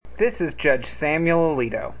This is Judge Samuel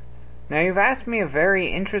Alito. Now, you've asked me a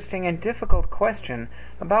very interesting and difficult question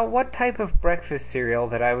about what type of breakfast cereal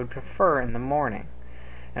that I would prefer in the morning.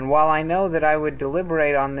 And while I know that I would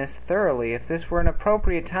deliberate on this thoroughly if this were an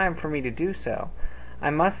appropriate time for me to do so,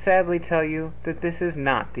 I must sadly tell you that this is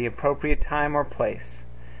not the appropriate time or place.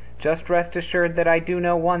 Just rest assured that I do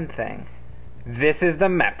know one thing. This is the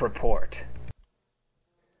MEP Report.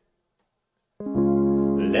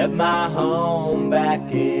 Left my home back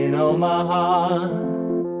in Omaha.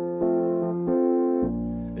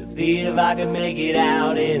 See if I can make it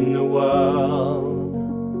out in the world.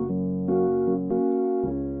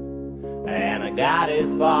 And I got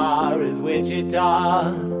as far as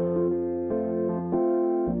Wichita.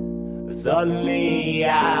 Suddenly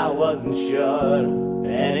I wasn't sure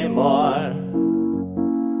anymore.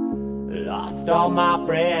 Lost all my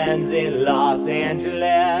friends in Los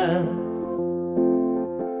Angeles.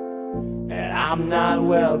 And I'm not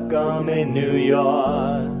welcome in New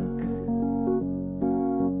York.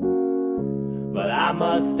 But I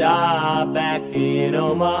must stop back in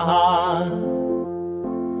Omaha,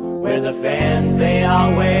 where the fans, they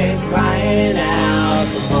always crying out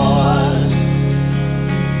for more.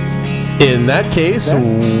 In that case,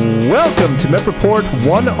 welcome to MEP Report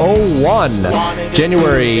 101,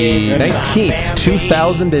 January 19th,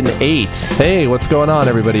 2008. Hey, what's going on,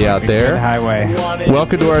 everybody out there? Highway.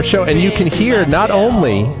 Welcome to our show. And you can hear not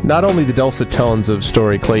only the dulcet tones of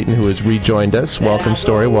Story Clayton, who has rejoined us. Welcome,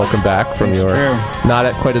 Story. Welcome back from your not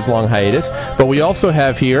at quite as long hiatus. But we also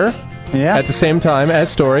have here, at the same time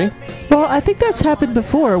as Story. Well, I think that's happened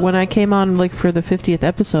before when I came on for the 50th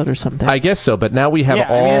episode or something. I guess so, but now we have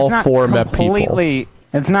all four MEP people.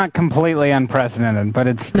 It's not completely unprecedented, but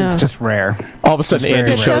it's just rare. All of a sudden,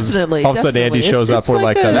 Andy shows up. We're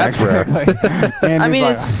like, that's rare. I mean,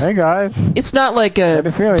 like, hey guys. It's not like a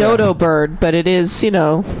dodo bird, but it is,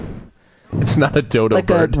 It's not a dodo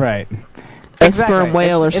bird. Right. A sperm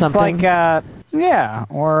whale or something. It's like,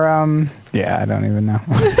 I don't even know.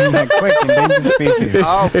 Quick, endangered species.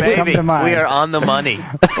 Oh, baby, we are on the money.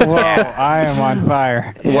 Whoa, I am on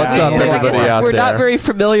fire. What's up, everybody out there? We're not very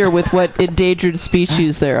familiar with what endangered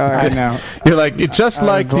species there are. I know. You're like, it's just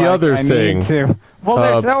like the other thing. Well,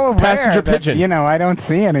 they're so passenger rare pigeon. I don't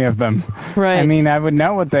see any of them. Right. I mean, I would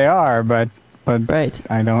know what they are, but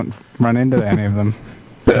I don't run into any of them.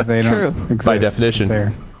 They don't exist. By definition.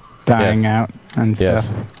 They're dying out and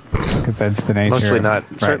stuff. Because that's the nature. Mostly not,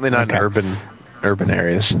 certainly not in urban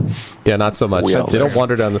areas. Yeah, not so much. They don't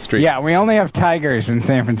wander down the street. Yeah, we only have tigers in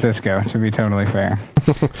San Francisco, to be totally fair.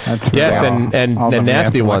 Yes, and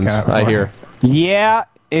nasty ones, I hear. Yeah,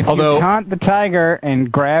 if you taunt the tiger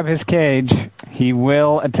and grab his cage, he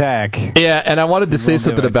will attack. Yeah, and I wanted to say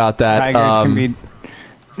something about that. Tigers can be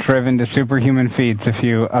driven to superhuman feats if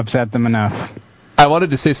you upset them enough. I wanted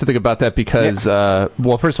to say something about that because,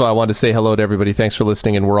 well, first of all, I wanted to say hello to everybody. Thanks for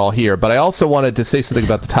listening, and we're all here. But I also wanted to say something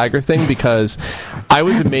about the tiger thing because I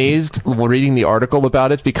was amazed reading the article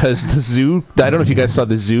about it because the zoo, I don't know if you guys saw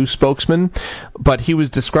the zoo spokesman, but he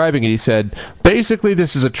was describing it. He said, basically,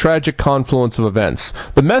 this is a tragic confluence of events.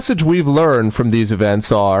 The message we've learned from these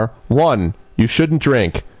events are, 1, you shouldn't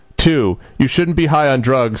drink. 2, you shouldn't be high on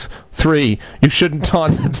drugs. 3, you shouldn't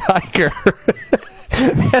taunt the tiger.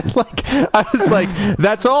 And I was like,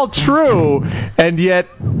 that's all true, and yet,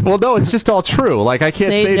 well, no, it's just all true. I can't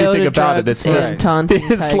say anything about it. It's just taunting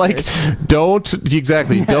don't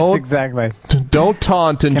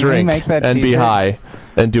taunt and drink and be high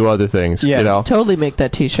and do other things. Totally make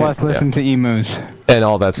that T-shirt. Plus, listen to emus and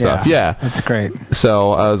all that stuff. Yeah, that's great.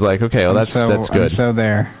 So I was like, okay, well, that's good. I'm so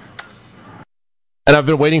there. And I've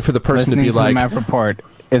been waiting for the person to be like, MEP Report.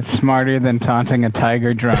 It's smarter than taunting a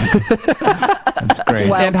tiger drunk. That's great.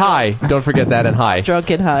 Wow. And high. Don't forget that, and high. Drunk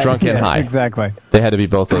and high. Drunk and high. Exactly. They had to be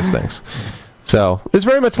both those things. So it's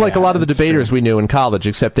very much like a lot of the debaters we knew in college,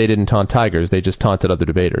 except they didn't taunt tigers. They just taunted other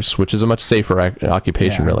debaters, which is a much safer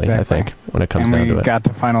occupation, really, exactly. I think, when it comes down to it. And we got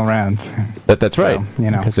the final round. That's right,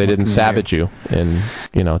 because they didn't savage you in,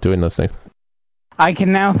 doing those things. I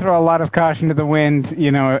can now throw a lot of caution to the wind.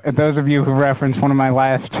 Those of you who referenced one of my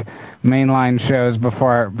last mainline shows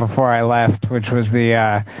before I left, which was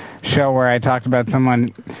the show where I talked about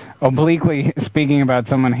someone obliquely speaking about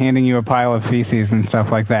someone handing you a pile of feces and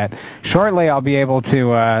stuff like that. Shortly, I'll be able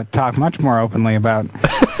to talk much more openly about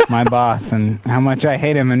my boss and how much I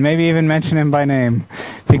hate him, and maybe even mention him by name.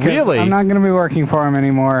 Because I'm not going to be working for him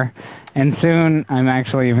anymore, and soon I'm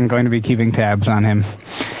actually even going to be keeping tabs on him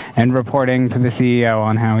and reporting to the CEO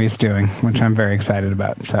on how he's doing, which I'm very excited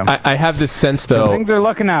about. So I have this sense, though. Things are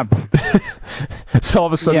looking up. So all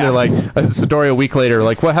of a sudden they're like, Sidori a week later,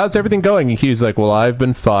 like, well, how's everything going? And he's like, well, I've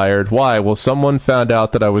been fired. Why? Well, someone found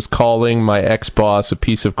out that I was calling my ex-boss a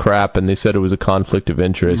piece of crap, and they said it was a conflict of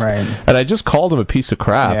interest. Right. And I just called him a piece of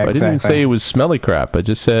crap. Yeah, I didn't say it was smelly crap. I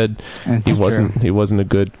just said he wasn't a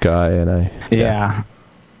good guy, and Yeah.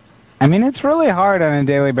 I mean, it's really hard on a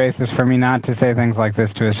daily basis for me not to say things like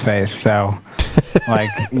this to his face, so... like,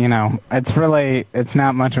 it's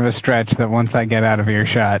not much of a stretch that once I get out of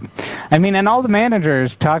earshot. I mean, and all the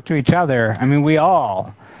managers talk to each other. I mean, we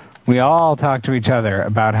all talk to each other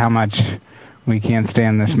about how much we can't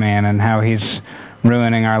stand this man and how he's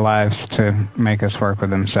ruining our lives to make us work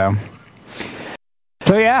with him, so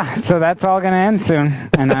that's all going to end soon,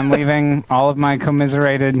 and I'm leaving all of my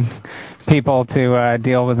commiserated people to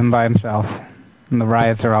deal with him by himself, and the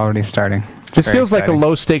riots are already starting. This feels like a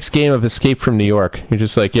low-stakes game of Escape from New York. You're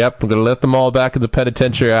just like, yep, I'm going to let them all back at the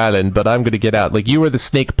penitentiary island, but I'm going to get out. Like, you were the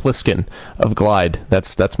Snake Plissken of Glide.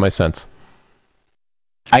 That's my sense.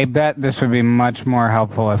 I bet this would be much more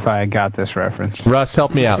helpful if I got this reference. Russ,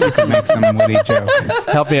 help me out. You could make some witty joke.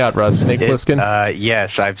 Help me out, Russ. Snake Plissken?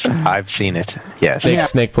 Yes, I've seen it.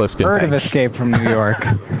 Yes. Snake Plissken. Heard of Escape from New York.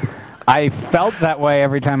 I felt that way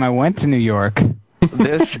every time I went to New York.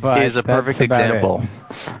 This is a perfect example.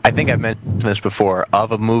 I think I've mentioned this before,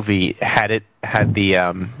 of a movie had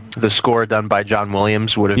the score done by John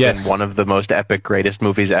Williams would have been one of the most epic, greatest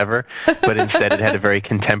movies ever, but instead it had a very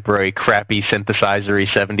contemporary, crappy, synthesizer-y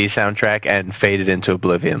 70s soundtrack and faded into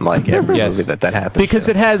oblivion like every movie that happens. Because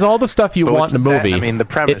it has all the stuff you want in a movie. I mean, the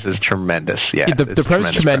premise is tremendous. Yeah, the premise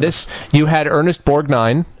is tremendous. You had Ernest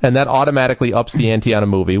Borgnine, and that automatically ups the ante on a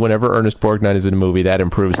movie. Whenever Ernest Borgnine is in a movie, that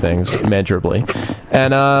improves things immeasurably.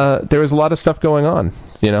 And there was a lot of stuff going on,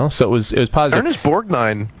 so it was positive. Ernest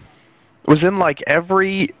Borgnine was in like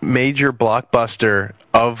every major blockbuster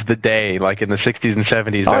of the day, like in the 60s and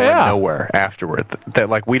 70s, that went nowhere afterward, that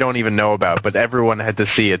like we don't even know about, but everyone had to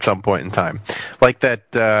see at some point in time. Like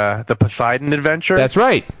that, the Poseidon Adventure. That's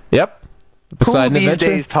right. Yep. Poseidon Who these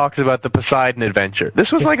days talks about the Poseidon Adventure?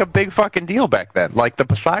 This was like a big fucking deal back then. Like the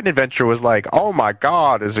Poseidon Adventure was like, oh my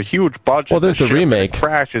god, there's a huge budget. Well, there's the remake.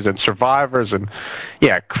 Crashes and survivors and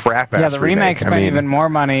crap. Yeah, the remake spent even more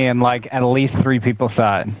money and like at least 3 people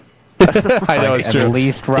saw it. I know it's true. At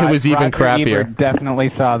least it was even Roger crappier. Ebert definitely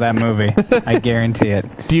saw that movie. I guarantee it.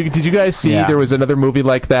 Did you guys see there was another movie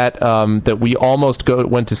like that that we almost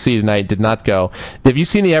went to see tonight, did not go? Have you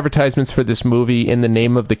seen the advertisements for this movie, In the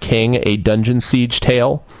Name of the King, A Dungeon Siege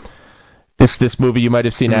Tale? This movie you might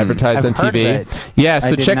have seen advertised on TV. Yeah,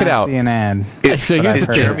 so check it out. I did not see an ad.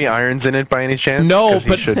 Is Jeremy Irons in it by any chance? No,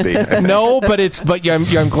 but he should be. No, but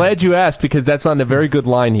I'm glad you asked because that's on a very good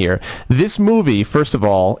line here. This movie, first of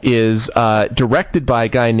all, is directed by a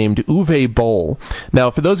guy named Uwe Boll. Now,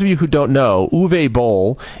 for those of you who don't know, Uwe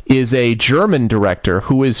Boll is a German director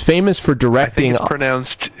who is famous for directing. I think it's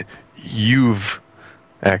pronounced Uwe.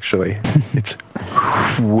 Actually, it's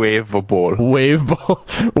Waveball. Waveball.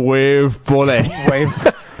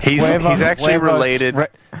 He's actually related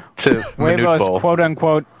to Minute Ball. Quote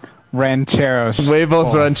unquote rancheros.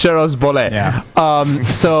 Huevos rancheros bole. Yeah.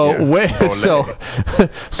 So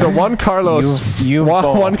Juan Carlos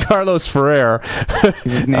Ferrer.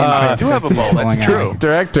 I do have a bowl. That's true.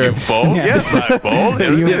 Director. Bowl? Yes, I bowl.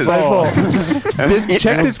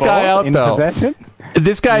 Check this guy out though.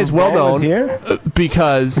 This guy is well known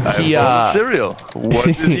because he cereal. What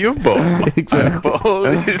is you bowl? Exactly. Bowl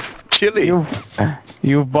is chili.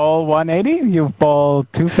 You bowl 180? You bowl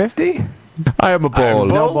 250? I am a bowl.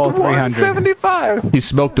 No bowl 300. 175. He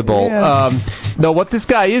smoked a bowl. Yeah. No, what this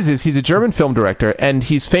guy is he's a German film director, and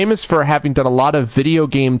he's famous for having done a lot of video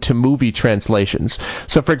game to movie translations.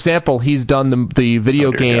 So, for example, he's done the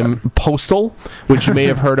video game Postal, which you may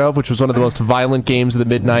have heard of, which was one of the most violent games of the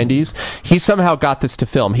mid-'90s. He somehow got this to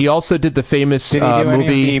film. He also did the famous movie... Did he do movie...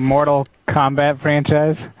 any of the Mortal Kombat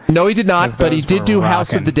franchise? No, he did not, but he did do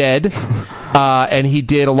House of the Dead, and he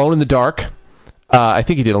did Alone in the Dark. I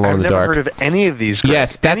think he did Alone in the Dark. I've never heard of any of these.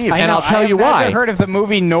 Yes, I'll tell you why. I've never heard of the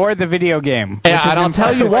movie nor the video game. Yeah, and I'll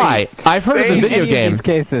tell you why. I've heard of the video game.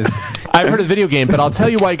 I've heard of the video game, but I'll tell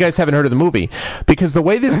you why you guys haven't heard of the movie. Because the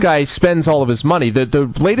way this guy spends all of his money,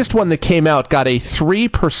 the latest one that came out got a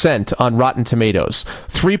 3% on Rotten Tomatoes.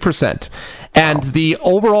 3%. And the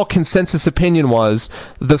overall consensus opinion was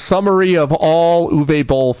the summary of all Uwe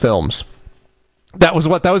Boll films. That was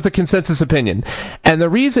the consensus opinion. And the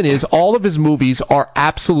reason is all of his movies are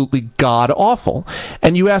absolutely god-awful.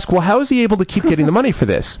 And you ask, well, how is he able to keep getting the money for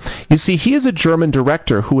this? You see, he is a German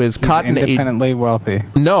director who has gotten independently wealthy.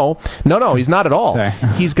 No, he's not at all.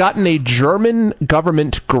 He's gotten a German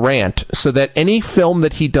government grant so that any film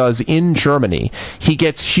that he does in Germany, he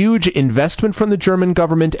gets huge investment from the German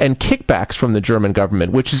government and kickbacks from the German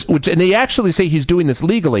government, and they actually say he's doing this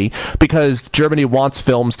legally because Germany wants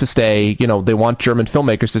films to stay, they want German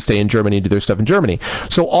filmmakers to stay in Germany and do their stuff in Germany.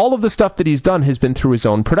 So all of the stuff that he's done has been through his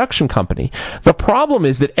own production company. The problem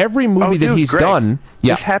is that every movie that he's done...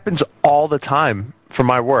 This happens all the time for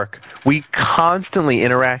my work. We constantly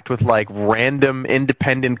interact with like random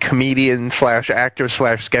independent comedian / actor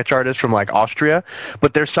 / sketch artists from like Austria,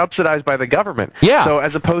 but they're subsidized by the government. Yeah. So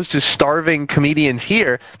as opposed to starving comedians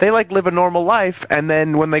here, they like live a normal life, and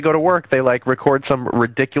then when they go to work, they like record some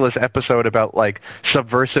ridiculous episode about like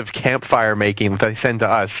subversive campfire making that they send to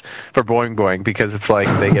us for Boing Boing because it's like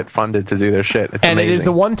they get funded to do their shit. It's amazing. It is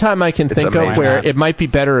the one time I can think of where it might be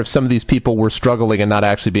better if some of these people were struggling and not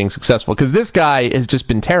actually being successful, because this guy has just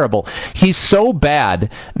been terrible. He's so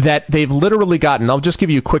bad that they've literally gotten, I'll just give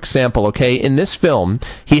you a quick sample, okay? In this film,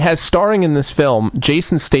 he has starring in this film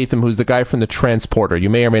Jason Statham, who's the guy from The Transporter. You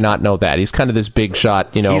may or may not know that. He's kind of this big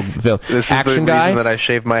shot, this action guy. Reason that I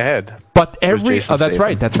shaved my head. But that's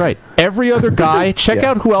right. Every other guy, check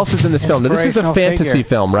out who else is in this film. Now, this is a fantasy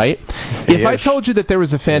film, right? If I told you that there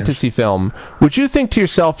was a fantasy film, would you think to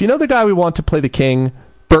yourself, the guy we want to play the king?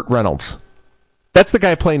 Burt Reynolds. That's the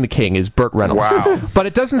guy playing the king, is Burt Reynolds. Wow. But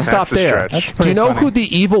it doesn't stop there. Do you know who the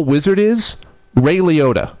evil wizard is? Ray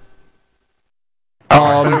Liotta. I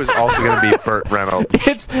thought it was also going to be Burt Reynolds.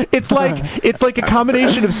 It's like a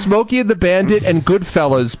combination of Smokey and the Bandit and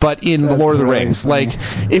Goodfellas, but in The Lord of the Rings. Funny. Like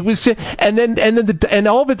it was, and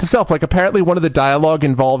all of it itself. Like apparently one of the dialogue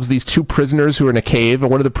involves these two prisoners who are in a cave,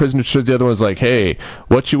 and one of the prisoners shows the other one's like, "Hey,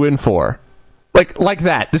 what you in for?" Like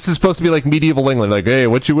that. This is supposed to be like medieval England. Like, hey,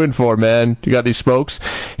 what you in for, man? You got any smokes?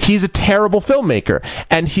 He's a terrible filmmaker,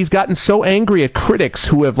 and he's gotten so angry at critics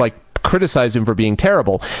who have criticized him for being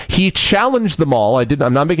terrible. He challenged them all,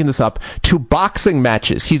 I'm not making this up, to boxing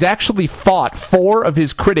matches. He's actually fought 4 of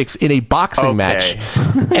his critics in a boxing match.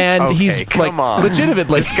 And he's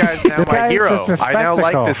legitimately. This guy's now my hero. I now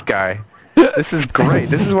like this guy. This is great.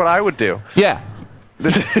 This is what I would do. Yeah.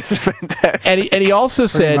 This is fantastic. And he also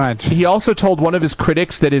said, he also told one of his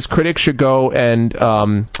critics that his critics should go and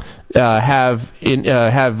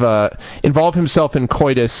involve himself in a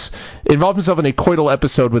coital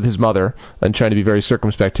episode with his mother. I'm trying to be very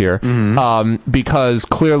circumspect here, because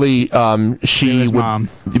clearly she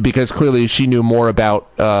knew more about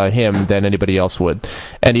him than anybody else would,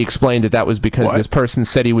 and he explained that was because this person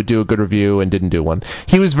said he would do a good review and didn't do one.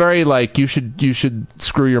 He was very like, you should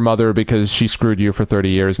screw your mother because she screwed you for 30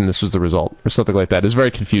 years and this was the result, or something like that. It's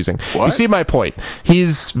very confusing. You see my point.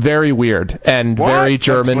 He's very weird and very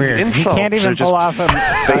German. He can't even pull off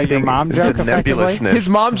your mom joke effectively. His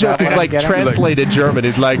mom joke is like translated German.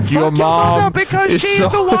 It's like, your mom because she's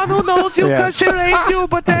the one who knows you because she raised you,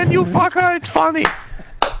 but then you fuck her. It's funny.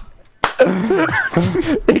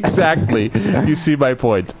 Exactly. You see my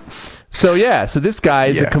point. So this guy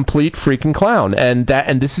is a complete freaking clown, and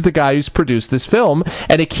this is the guy who's produced this film,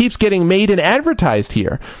 and it keeps getting made and advertised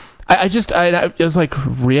here. I was like,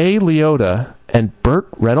 Ray Liotta and Burt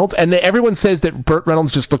Reynolds, and everyone says that Burt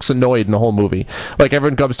Reynolds just looks annoyed in the whole movie. Like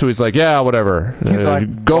everyone comes to, he's like, yeah, whatever,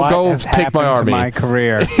 go take my army. My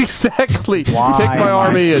career. Exactly. Take my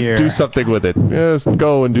army and do something with it. Yes,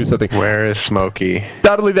 go and do something. Where is Smokey?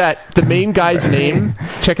 Not only that, the main guy's name.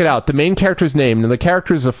 Check it out. The main character's name, and the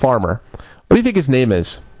character is a farmer. What do you think his name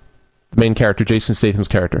is? The main character, Jason Statham's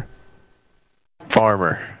character.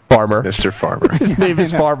 Farmer. Mr. Farmer. His name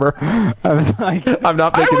is Farmer. I'm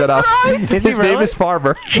not making that up. His name is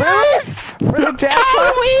Farmer. Really? For the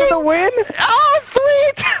jackpot? For the win? Oh,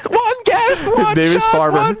 sweet! One guess, one name is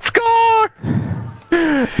Farmer. One score!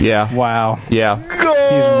 Yeah. Wow. Yeah.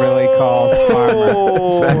 He's really called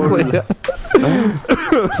Farmer. Exactly.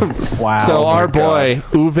 Wow. So our boy,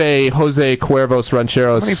 Uwe Jose Cuervos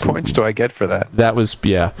Rancheros. How many points do I get for that? That was,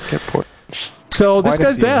 Get points. So this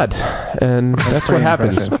guy's bad, and that's what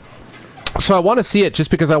happens. So I want to see it just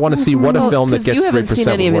because I want to see what a film that gets 3% you haven't seen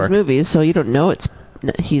any of his movies, so you don't know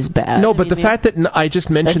he's bad. No, but the fact that I just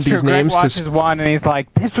mentioned these names watches one and he's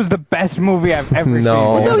like, this was the best movie I've ever seen.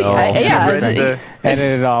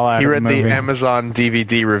 Edited it all out. He read the Amazon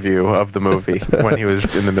DVD review of the movie when he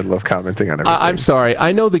was in the middle of commenting on everything. I'm sorry.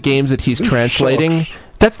 I know the games that he's translating.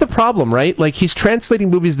 That's the problem, right? Like, he's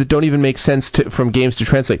translating movies that don't even make sense from games to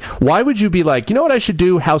translate. Why would you be like, you know what I should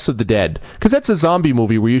do? House of the Dead. Because that's a zombie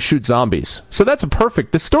movie where you shoot zombies. So that's the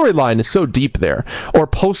storyline is so deep there. Or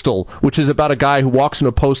Postal, which is about a guy who walks into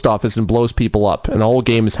a post office and blows people up. And the whole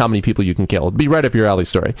game is how many people you can kill. It'd be right up your alley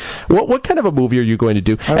story. What kind of a movie are you going to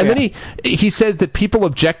do? And then he says that people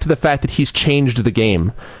object to the fact that he's changed the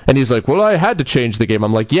game. And he's like, well, I had to change the game.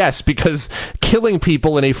 I'm like, yes, because killing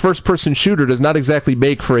people in a first-person shooter does not exactly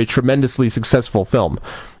make for a tremendously successful film.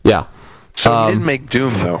 Yeah. So he didn't make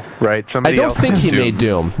Doom, though, right? I don't think he made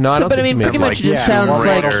Doom. No, I don't think he made Doom. But I mean, pretty much it just sounds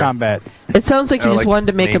like... Combat. It sounds like he just wanted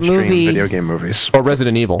to make a movie... video game movies. Or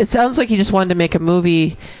Resident Evil. It sounds like he just wanted to make a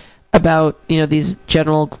movie about, these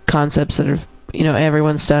general concepts that are,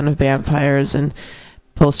 everyone's done with vampires and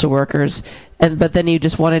postal workers. But then he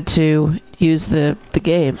just wanted to use the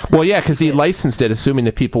game. Well, yeah, because he licensed it, assuming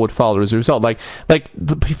that people would follow as a result.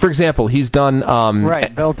 For example, he's done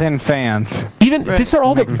built-in fans. These are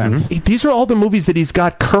all the movies that he's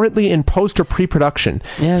got currently in post or pre-production.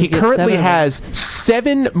 Yeah, he currently has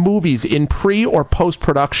 7 movies in pre or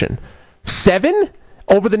post-production. 7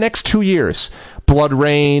 over the next 2 years. Blood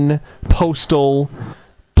Rain, Postal,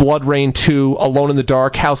 Blood Rain 2, Alone in the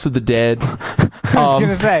Dark, House of the Dead. I was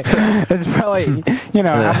going to say, it's probably,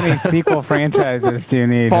 how many sequel franchises do you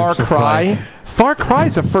need? Far Cry. Far Cry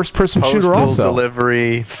is a first-person shooter also.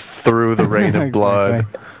 Delivery, Through the Rain of Blood.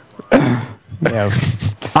 Yeah.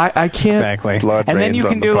 I can't... Exactly. Blood and then you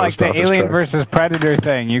can do the Alien truck. versus Predator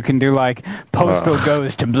thing. You can do Postal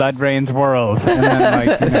goes to Blood Rain's world. And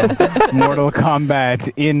then Mortal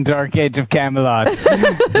Kombat in Dark Age of Camelot.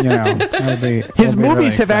 His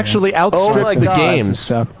movies have actually outstripped the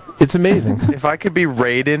games. It's amazing. If I could be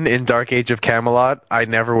Raiden in Dark Age of Camelot, I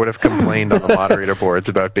never would have complained on the moderator boards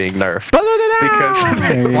about being nerfed.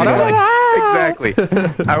 Exactly.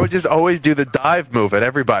 I would just always do the dive move at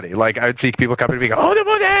everybody. I would see people coming to me, oh, the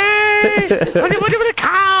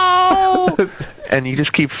cow! And you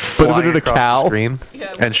just keep flying across the screen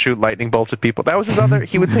and shoot lightning bolts at people. That was his other...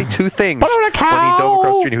 He would say 2 things. When he dove across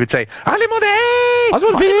the screen, he would say,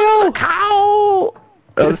 the cow!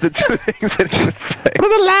 Those are the 2 things that he would say.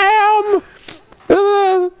 The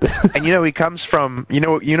lamb! And he comes from... You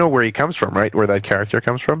know where he comes from, right? Where that character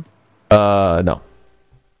comes from? No.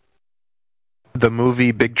 The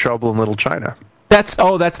movie Big Trouble in Little China. That's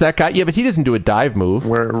that guy. Yeah, but he doesn't do a dive move.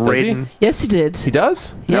 Where Raiden... Yes, he did. He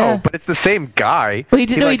does? No, but it's the same guy. Well, he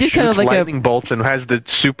did kind of like lightning bolts and has the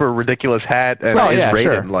super ridiculous hat and is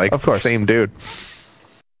Raiden, sure. Of course. Same dude.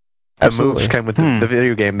 The moves come with the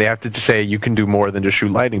video game. They have to say you can do more than just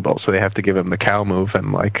shoot lightning bolts, so they have to give him the cow move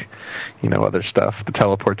and other stuff, the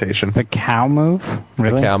teleportation. The cow move?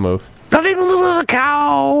 Really? The cow move. Nothing but a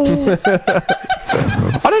cow!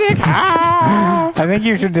 I think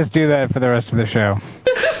you should just do that for the rest of the show.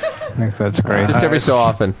 I think that's great. Just every so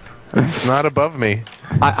often. It's not above me.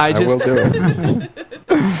 I just will do it.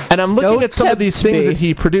 And I'm looking at some of these things that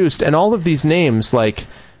he produced, and all of these names,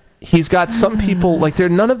 he's got some people, they're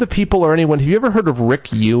none of the people or anyone. Have you ever heard of Rick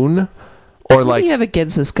Yoon? Or what do you have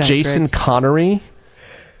against this guy, Jason Greg? Connery?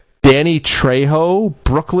 Danny Trejo?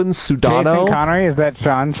 Brooklyn Sudano? Jason Connery? Is that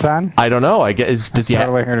Sean's son? I don't know. I guess does he have?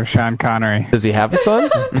 Totally heard of Sean Connery. Does he have a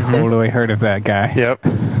son? Totally heard of that guy. Yep.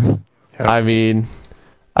 I mean,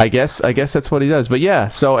 I guess that's what he does. But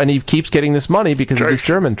yeah, and he keeps getting this money because of this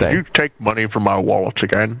German thing. You take money from my wallet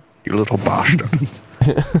again, you little bastard.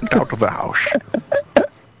 Out of the house.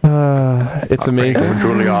 It's amazing. I'll pay for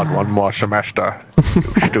Juilliard one more semester. You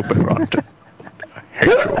stupid runt. I hate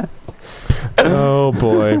you. Oh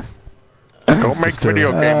boy. Go make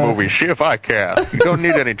video game movies. See if I care. You don't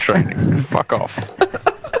need any training. Fuck off.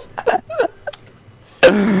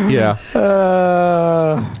 Yeah.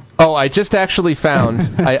 I just actually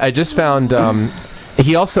found. I just found.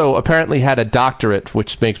 He also apparently had a doctorate,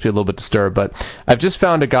 which makes me a little bit disturbed. But I've just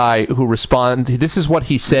found a guy who responded. This is what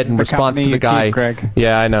he said in response to the guy. Keep, Greg.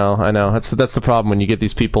 Yeah, I know. That's the problem when you get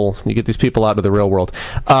these people. You get these people out of the real world.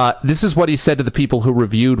 This is what he said to the people who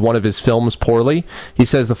reviewed one of his films poorly. He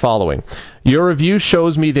says the following: "Your review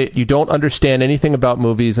shows me that you don't understand anything about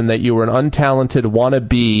movies and that you are an untalented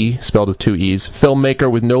wannabe, spelled with 2 E's, filmmaker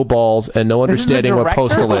with no balls and no understanding what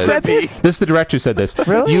Postal is." This is the director said this.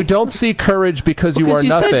 Really? "You don't see courage because you are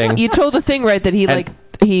nothing." You told the thing right that he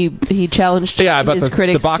he challenged about his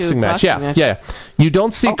critics the boxing to match. Boxing Yeah. You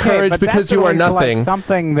don't see courage because you are nothing.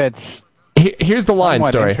 Something that's Here's the line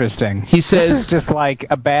story. Interesting. He says, this is just like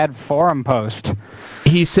a bad forum post.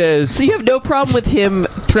 He says, so you have no problem with him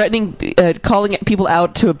threatening, calling people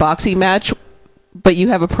out to a boxing match, but you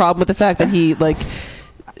have a problem with the fact that he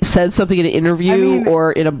said something in an interview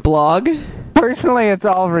or in a blog? Personally, it's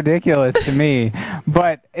all ridiculous to me.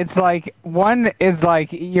 But it's like one is like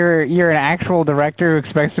you're an actual director who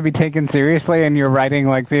expects to be taken seriously, and you're writing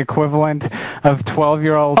like the equivalent of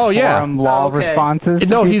 12-year-old forum law responses.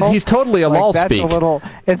 No, he's totally a law speak. That's a little.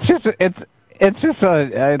 It's just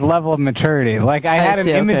a level of maturity. Like I had an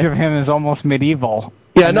image of him as almost medieval.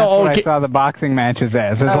 Yeah, and that's what I saw the boxing matches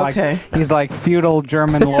as. It's like he's like feudal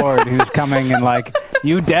German lord who's coming and like,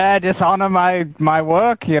 you dare dishonor my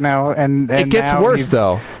work, you know, and it gets now worse he's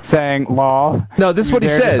though. Saying law. No, this is what he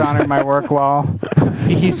says. Dishonor my work law.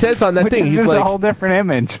 He says on that thing, he's like a whole different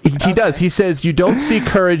image. He does. He says, you don't see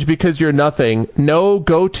courage because you're nothing. No,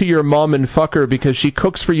 go to your mom and fuck her because she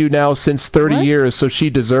cooks for you now since 30 years, so she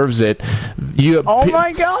deserves it.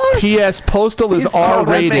 My God! P.S. Postal is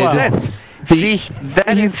R-rated.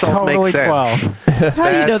 That insult makes sense.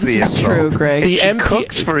 How do you know this is true, Greg? She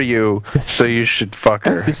cooks for you, so you should fuck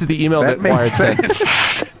her. This is the email that Wired sent.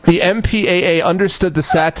 The MPAA understood the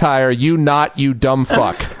satire, you dumb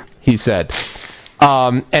fuck, he said.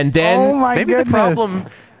 And then... maybe the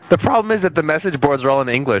problem is that the message boards are all in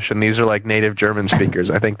English, and these are like native German speakers.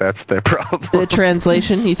 I think that's their problem. The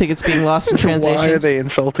translation? You think it's being lost in translation? Why are they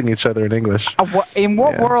insulting each other in English? In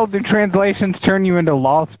what world do translations turn you into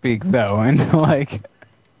law speak, though? And like,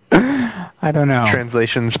 I don't know.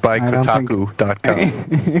 Translations by Kotaku.com.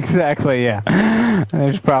 Exactly, yeah.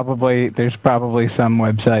 There's probably some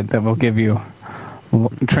website that will give you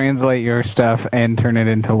translate your stuff and turn it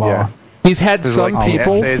into law. Yeah. He's had some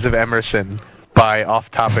people... Essays of Emerson by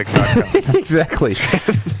offtopic.com. Exactly.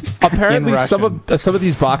 Apparently, some of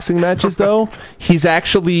these boxing matches, though, he's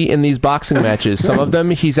actually in these boxing matches. Some of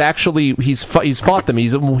them, he's fought them.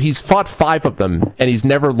 He's fought 5 of them, and he's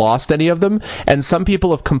never lost any of them. And some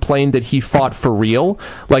people have complained that he fought for real.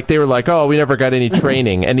 Like they were like, "Oh, we never got any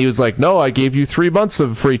training," and he was like, "No, I gave you 3 months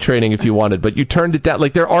of free training if you wanted, but you turned it down."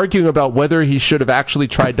 Like they're arguing about whether he should have actually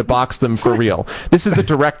tried to box them for real. This is a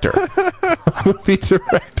director, a movie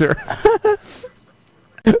director.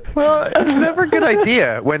 Well, it's never a good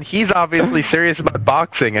idea when he's obviously serious about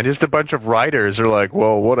boxing and just a bunch of writers are like,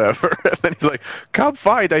 well, whatever. And then he's like, come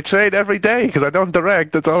fight. I train every day because I don't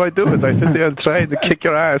direct. That's all I do is I sit there and train to kick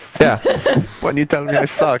your ass. Yeah. When you tell me I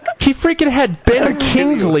suck. He freaking had Ben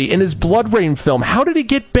Kingsley in his Blood Rain film. How did he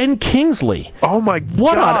get Ben Kingsley? Oh, my God.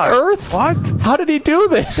 What on earth? What? How did he do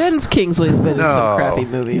this? Ben Kingsley's been in some crappy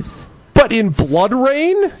movies. But in Blood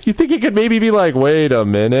Rain? You think he could maybe be like, wait a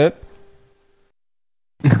minute.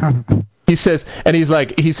 He says in his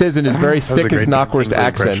very thick as Knockwurst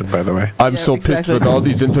accent, by the way. I'm so pissed with all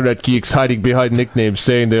these internet geeks hiding behind nicknames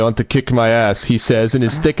saying they want to kick my ass, he says in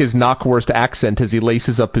his thick as Knockwurst accent as he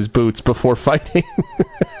laces up his boots before fighting.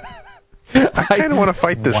 I kind of want to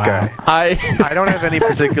fight this guy. I don't have any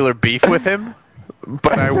particular beef with him,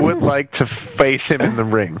 but I would like to face him in the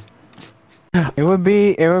ring. It would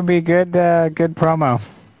be good promo.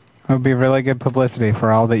 It would be really good publicity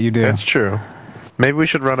for all that you do. That's true. Maybe we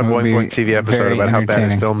should run a Boing Boing TV episode about how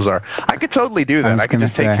bad his films are. I could totally do that. I could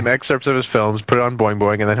just take some excerpts of his films, put it on Boing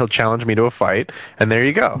Boing, and then he'll challenge me to a fight, and there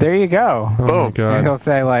you go. There you go. Boom. And he'll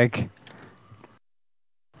say, like...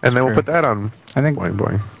 And then we'll put that on Boing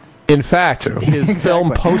Boing. In fact, his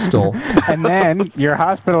film Postal... And then your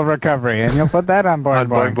hospital recovery, and you'll put that on Boing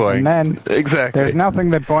Boing. And then there's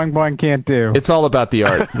nothing that Boing Boing can't do. It's all about the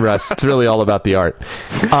art, Russ. It's really all about the art.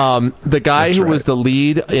 The guy who was the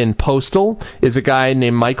lead in Postal is a guy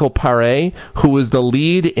named Michael Paré, who was the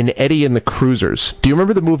lead in Eddie and the Cruisers. Do you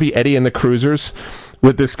remember the movie Eddie and the Cruisers?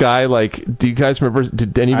 With this guy, do you guys remember?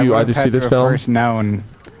 Did any of you either see this film? First known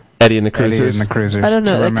Eddie and the Cruisers. I don't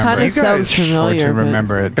know. That kind of sounds familiar.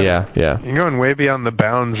 Remember it? Yeah. You're going way beyond the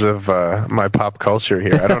bounds of my pop culture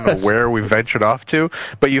here. I don't know where we ventured off to,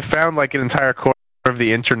 but you found like an entire corner of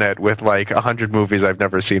the internet with like 100 movies I've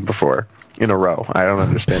never seen before in a row. I don't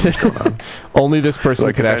understand what's going on. Only this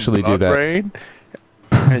person could actually do that. Brain,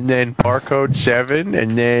 and then Barcode 7,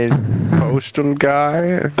 and then Postal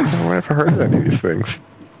Guy. I've never heard of any of these things.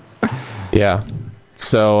 Yeah.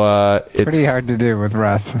 So it's pretty hard to do with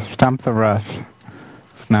Russ. Stump the Russ.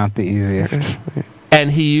 It's not the easiest. And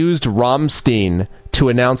he used Rammstein to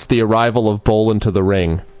announce the arrival of Bolin to the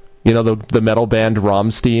ring. You know the metal band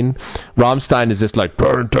Rammstein? Rammstein is just like...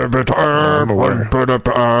 That's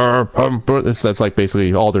like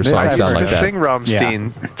basically all their songs sound like that. Sing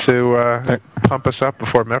Rammstein to pump us up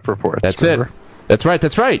before Mep reports. That's it. That's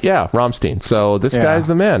right. Yeah, Rammstein. So this guy's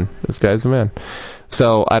the man.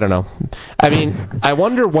 So I don't know. I mean, I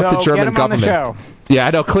wonder what the German government. Get him on the show. Yeah,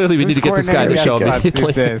 I know. Clearly, we need to get this guy on the show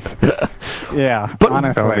immediately. Yeah, but,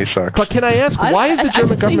 honestly. But can I ask, why is the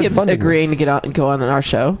German government funding agreeing to go on our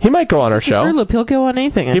show? He might go on our show. Sure, he'll go on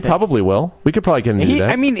anything. He probably will. We could probably get him to do that.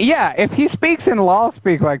 I mean, yeah, if he speaks in law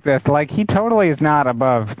speak like this, like, he totally is not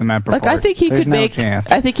above the MEP report. Like, I think he could make the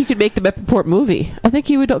MEP report movie. I think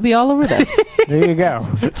he would be all over that. There you go.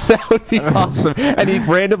 That would be awesome. And he'd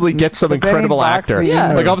randomly get some incredible actor.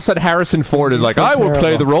 Yeah. Like, all of a sudden, Harrison Ford is like, I will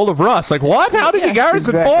play the role of Russ. Like, what? How did you get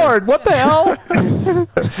Harrison Ford? What the hell?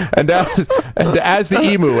 and as the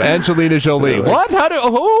emu, Angelina Jolie. What?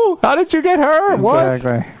 How did you get her? What?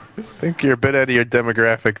 Exactly. I think you're a bit out of your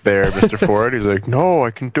demographic there, Mr. Ford. He's like, no,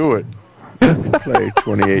 I can do it. Play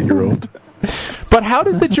 28-year-old. But how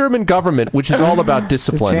does the German government, which is all about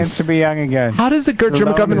discipline, chance to be young again. How does the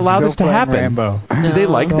German government allow this to happen? No, do they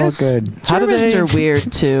like this? Good. Germans are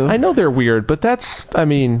weird too. I know they're weird, but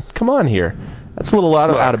come on here. That's a little out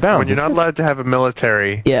of bounds. When you're not allowed to have a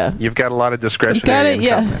military, you've got a lot of discretionary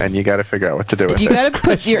income, and you got to figure out what to do with it. You got to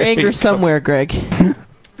put your anger somewhere, Greg.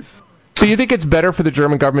 So you think it's better for the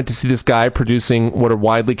German government to see this guy producing what are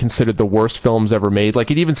widely considered the worst films ever made?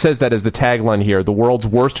 Like, it even says that as the tagline here, the world's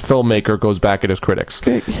worst filmmaker goes back at his critics.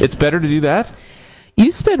 It's better to do that?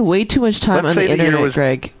 You spend way too much time on the internet,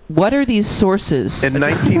 Greg. What are these sources? In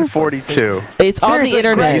 1942. It's on the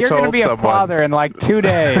internet. Greg, you're going to be a father in like 2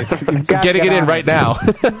 days. Getting it in right now.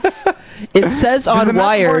 It says on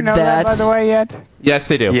Wired that, by the way, yet? Yes,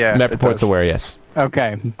 they do. Yeah, MEP Report's aware, yes.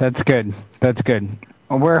 Okay, that's good. That's good.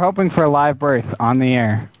 We're hoping for a live birth on the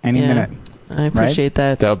air any minute. I appreciate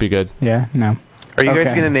that. That would be good. Yeah, no. Are you guys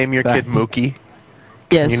going to name your kid Mookie?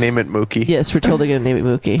 Yes. Can you name it Mookie? Yes, we're totally going to name it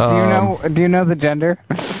Mookie. Do you know the gender?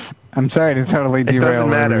 I'm sorry to totally derail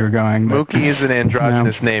where we were going. Mookie is an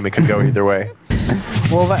androgynous name. It could go either way.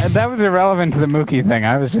 Well, that was irrelevant to the Mookie thing.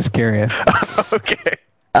 I was just curious. Okay.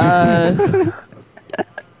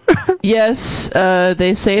 Yes,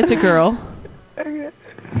 they say it's a girl.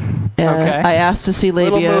 I asked to see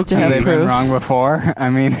labia to have proof. proof. Been wrong before. I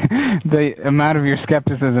mean, the amount of your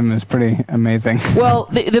skepticism is pretty amazing. Well,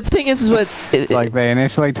 the thing is what... like, they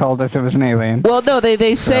initially told us it was an alien. Well, no,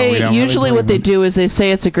 they say... usually what they do is they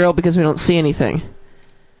say it's a girl because we don't see anything.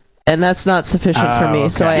 And that's not sufficient for me,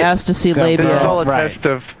 so I asked to see labia. This is all a test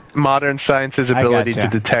of modern science's ability to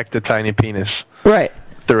detect a tiny penis. Right.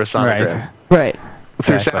 Through a sonogram. Right.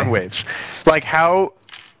 Through sound waves. Like, how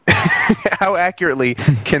accurately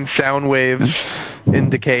can sound waves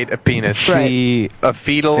indicate a penis? Right. A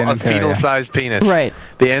fetal-sized penis. Right.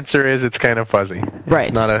 The answer is it's kind of fuzzy. Right.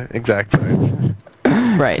 It's not an exact science.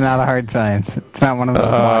 Right. It's not a hard science. It's not one of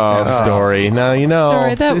those story. No,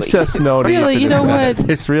 it's just no need. Really, you know what?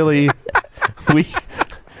 It's really...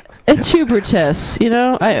 It's Hubertus,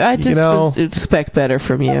 I just expect better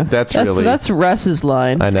from you. That's Russ's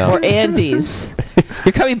line. I know. Or Andy's.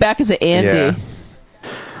 You're coming back as an Andy. Yeah.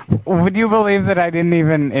 Would you believe that it didn't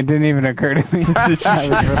even occur to me? I was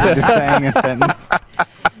really just saying a sentence.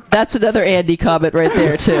 That's another Andy comment right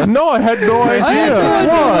there, too. No, I had no idea.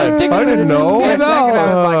 What? I didn't know. I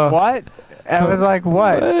was like, what? I was like,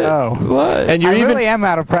 what? Oh. What? And I really am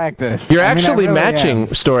out of practice. You're actually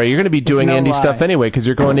matching, Story. You're going to be doing Andy stuff anyway because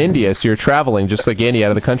you're going to India, so you're traveling just like Andy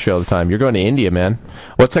out of the country all the time. You're going to India, man.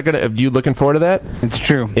 What's that going to... Are you looking forward to that? It's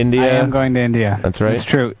true. India? I am going to India. That's right. It's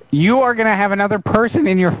true. You are going to have another person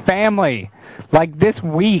in your family, like this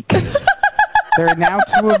week. There are now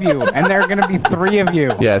 2 of you, and there are going to be 3 of you.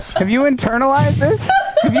 Yes. Have you internalized this?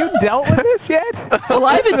 Have you dealt with this yet? Well,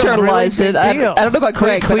 I've internalized it. I don't know about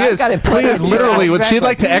Craig, but I've got it. Clea is literally... Would she'd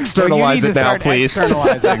like to externalize it now, please?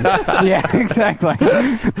 Yeah, exactly.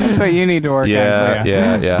 That's what you need to work on.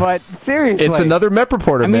 Yeah. But seriously... It's another MEP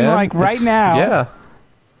reporter, man. I mean, like, right now... Yeah.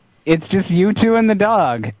 It's just you 2 and the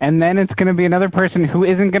dog, and then it's going to be another person who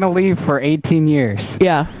isn't going to leave for 18 years.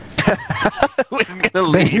 Yeah. Who's going to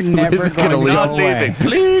leave? They're never going to Not leaving.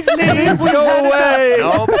 Please leave. Go away.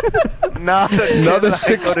 Nope. Another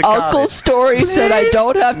 6... Uncle Story said I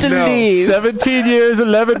don't have to leave. 17 years,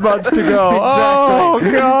 11 months to go. Oh,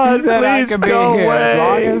 God, please go away. As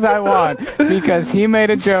long as I want, because he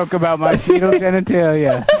made a joke about my fetal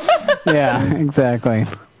genitalia. Yeah, exactly.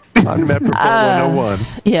 On MEP Report 101.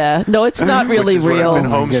 Yeah, no, it's not really real. I've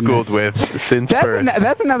been homeschooled with since birth.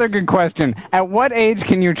 That's another good question. At what age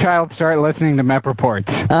can your child start listening to MEP reports?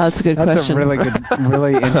 That's a good question. That's a really good,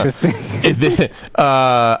 really interesting.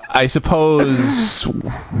 I suppose...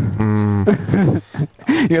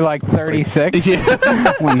 You're like 36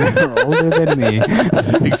 when you're older than me.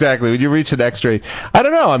 Exactly. When you reach an X-ray, I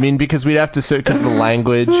don't know. I mean, because we'd have to say because of the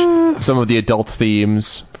language, some of the adult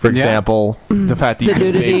themes, for example, the fact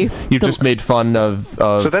that you've just made fun of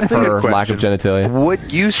so that's her lack of genitalia.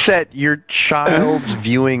 Would you set your child's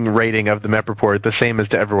viewing rating of the Met Report the same as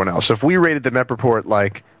to everyone else? So if we rated the Met Report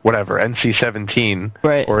like whatever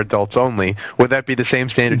NC-17 or adults only, would that be the same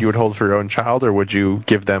standard you would hold for your own child, or would you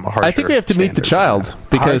give them a harsher? I think we have to meet the child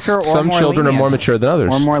because some children are more mature than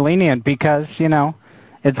others, or more lenient because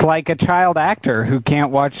it's like a child actor who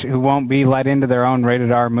won't be let into their own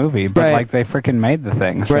rated R movie, but like they freaking made the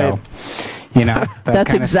thing. So,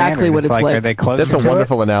 that's exactly what it's like. Are they closer That's a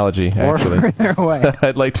wonderful analogy, actually. Or further away.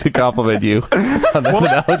 I'd like to compliment you on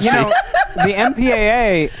that analogy. The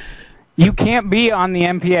MPAA. You can't be on the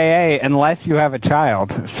MPAA unless you have a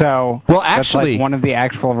child. So that's like one of the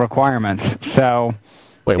actual requirements. So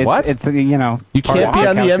wait, what? It's you can't be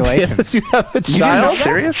on the MPAA unless you have a child. You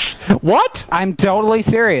serious? What? I'm totally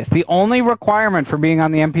serious. The only requirement for being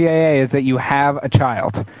on the MPAA is that you have a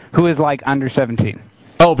child who is like under 17.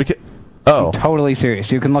 I'm totally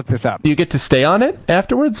serious. You can look this up. Do you get to stay on it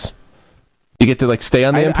afterwards? You get to stay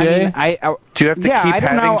on the MPAA? Do you have to keep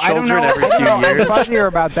having children every few years? I'm fuzzier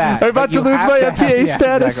about that. I'm about to lose my MPAA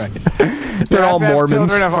status. Exactly. They're all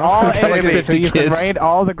Mormons. Children of all ages, so you can rate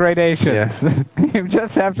all the gradations. Yeah. You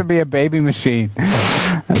just have to be a baby machine.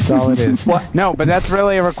 That's all it is. What? No, but that's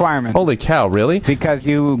really a requirement. Holy cow, really? Because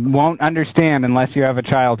you won't understand unless you have a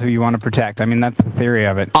child who you want to protect. I mean, that's the theory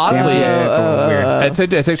of it. Oddly, it's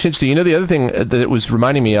actually interesting. The other thing that it was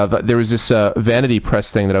reminding me of, there was this Vanity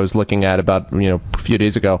Press thing that I was looking at about a few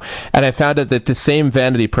days ago, and I found out that the same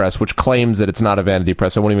Vanity Press, which claims that it's not a Vanity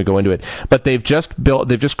Press, I won't even go into it, but they've just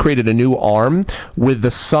created a new arm with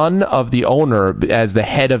the son of the owner as the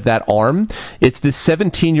head of that arm. It's this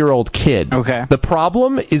 17-year-old kid. Okay. The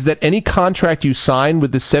problem is that any contract you sign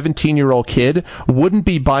with the 17-year-old kid wouldn't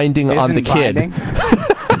be binding on the kid.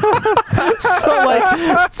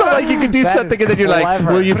 so you could do something and then you're like,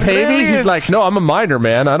 will you pay me? He's like, no, I'm a minor,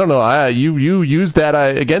 man. I don't know. You used that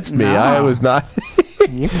against me. I was not.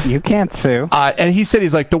 You can't sue. And he said,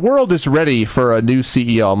 he's like, the world is ready for a new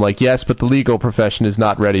CEO. I'm like, yes, but the legal profession is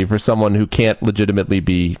not ready for someone who can't legitimately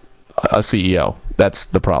be a CEO. That's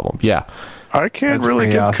the problem. Yeah. I can't really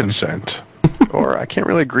give consent. Or I can't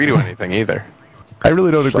really agree to anything either. I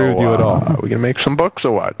really don't agree with you at all. We gonna make some books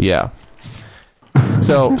or what? Yeah.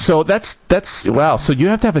 So that's wow. So you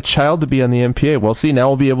have to have a child to be on the MPA. Well, see, now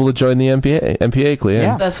we'll be able to join the MPA, Clea.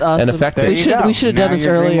 Yeah, that's awesome. And effective. We should have done this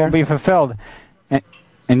earlier. Your dream will be fulfilled,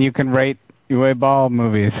 and you can rate Uwe Ball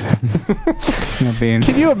movies.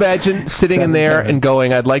 Can you imagine sitting in there and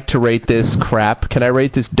going, I'd like to rate this crap. Can I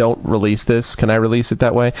rate this? Don't release this. Can I release it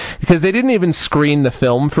that way? Because they didn't even screen the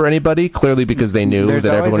film for anybody, clearly because they knew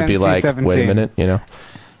that everyone would be like, wait a minute,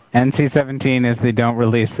 NC-17 is the don't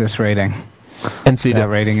release this rating. That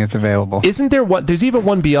rating is available. Isn't there one? There's even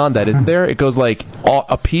one beyond that, isn't there? It goes like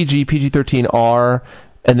a PG, PG-13R,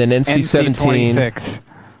 and then NC-17. NC-26.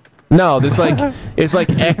 No, there's it's like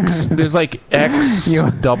X. There's like X,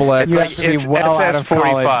 double X. You have to be well out of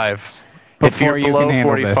 45. If you're below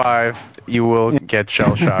 45, you will get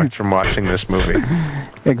shell-shocked from watching this movie.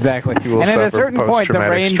 Exactly. And at a certain point,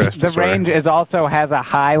 the range is also has a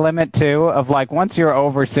high limit, too, of like once you're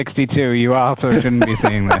over 62, you also shouldn't be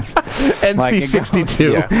seeing this.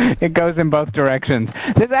 NC-62. It goes in both directions.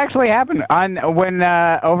 This actually happened when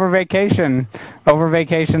over vacation,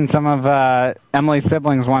 some of Emily's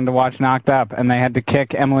siblings wanted to watch Knocked Up, and they had to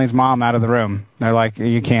kick Emily's mom out of the room. They're like,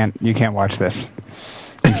 you can't watch this.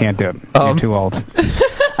 You can't do it. You're too old.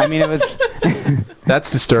 I mean, it was...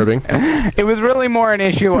 That's disturbing. It was really more an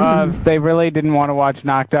issue of they really didn't want to watch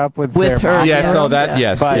Knocked Up with their her. mom. Yes,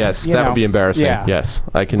 that would be embarrassing. Yeah. Yes,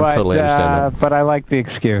 I can totally understand that. But I like the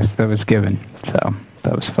excuse that was given, so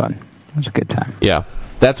that was fun. It was a good time. Yeah.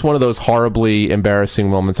 That's one of those horribly embarrassing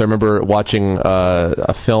moments. I remember watching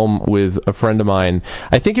a film with a friend of mine.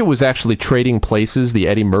 I think it was actually Trading Places, the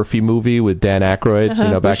Eddie Murphy movie with Dan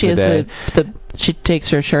Aykroyd, back in the day. She takes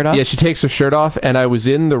her shirt off? Yeah, she takes her shirt off, and I was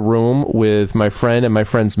in the room with my friend and my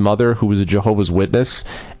friend's mother, who was a Jehovah's Witness,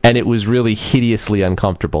 and it was really hideously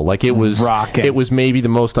uncomfortable. Like, it was maybe the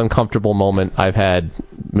most uncomfortable moment I've had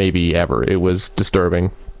maybe ever. It was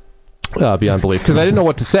disturbing. Beyond belief, because I didn't know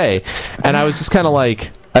what to say, and I was just kind of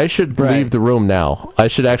like, I should leave the room now. I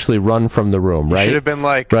should actually run from the room, right? You should have been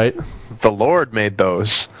like, right? The Lord made those.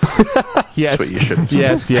 Yes. That's what you should have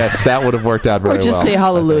said. Yes, that would have worked out very well. Or just say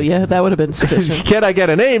hallelujah. That would have been sufficient. Can I get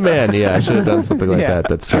an amen? Yeah, I should have done something like that.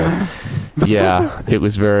 That's true. Yeah, it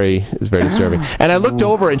was very disturbing. And I looked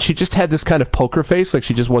over, and she just had this kind of poker face, like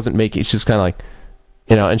she just wasn't making. She's just kind of like,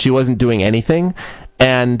 and she wasn't doing anything.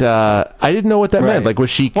 And I didn't know what that meant. Like, was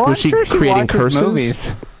she creating curses? Movies.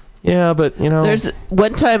 Yeah, but there's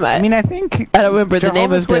one time. I think I don't remember the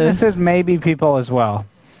name of the witnesses. May be people as well.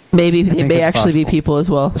 Maybe they may actually be people as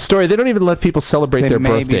well. Story, they don't even let people celebrate their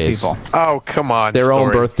birthdays. Oh, come on. Their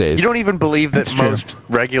own birthdays. You don't even believe that most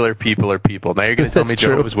regular people are people. Now you're going to tell me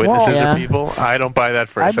Jehovah's Witnesses are people? I don't buy that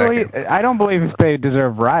for a second. I don't believe they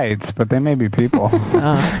deserve rights, but they may be people.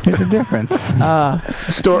 There's a difference.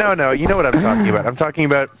 No, you know what I'm talking about. I'm talking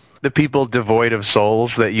about the people devoid of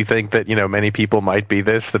souls that you think that, many people might be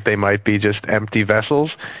that they might be just empty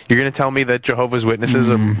vessels. You're going to tell me that Jehovah's Witnesses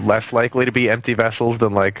are less likely to be empty vessels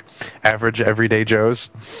than, like, average everyday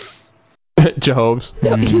Joes? Jehovah's.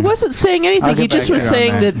 No, he wasn't saying anything. He just was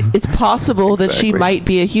saying that it's possible that she might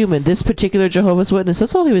be a human, this particular Jehovah's Witness.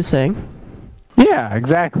 That's all he was saying. Yeah,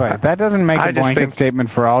 exactly. That doesn't make a blanket statement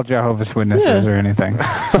for all Jehovah's Witnesses or anything.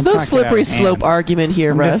 There's no slippery slope argument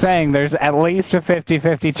here, Russ. I'm just saying there's at least a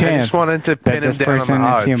 50-50 chance I just wanted to pin him down on the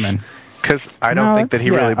odds. Human. Because I don't think that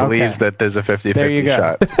he really believes that there's a 50-50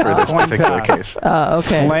 shot for this particular case.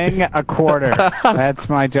 Okay. Sling a quarter. That's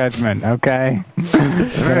my judgment, okay? Going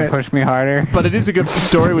to push me harder. But it is a good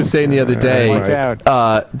story was saying the other day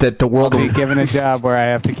that the world will be given a job where I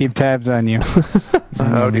have to keep tabs on you.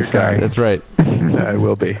 Oh, dear God. That's right. I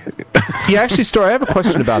will be. Yeah, actually, Story, I have a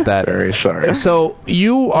question about that. Very sorry. So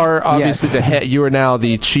you are obviously the head. You are now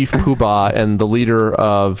the chief poobah and the leader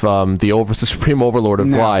of the supreme overlord of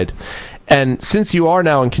Glide. And since you are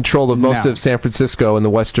now in control of most of San Francisco and the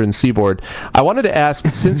western seaboard, I wanted to ask,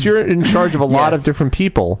 since you're in charge of a lot of different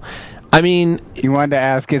people, I mean... You wanted to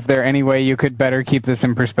ask, is there any way you could better keep this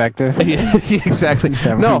in perspective? Exactly.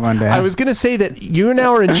 No, I was going to say that you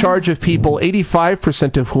now are in charge of people,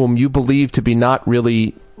 85% of whom you believe to be not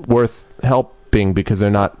really worth helping because they're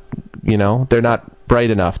not, they're not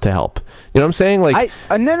bright enough to help. You know what I'm saying? Like,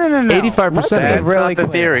 no. 85%. That's really not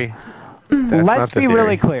the theory. Let's be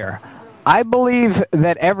really clear. I believe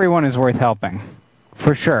that everyone is worth helping,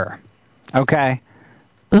 for sure. Okay?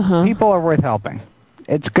 People are worth helping.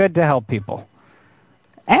 It's good to help people.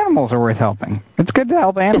 Animals are worth helping. It's good to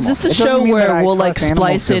help animals. Is this a show where we'll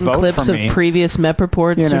splice in clips of previous MEP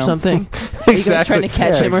reports or something? Are you guys trying to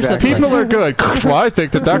catch him or something? People are good. Well, I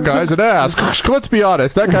think that guy's an ass. Let's be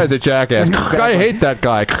honest. That guy's a jackass. I hate that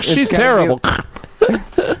guy. She's terrible.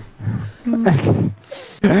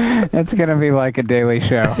 It's going to be like a daily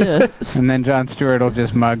show. Yes. And then Jon Stewart will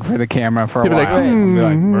just mug for the camera for a while.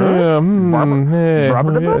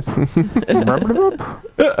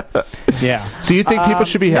 Yeah. So you think people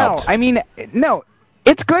should be helped? No.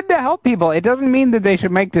 It's good to help people. It doesn't mean that they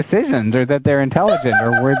should make decisions or that they're intelligent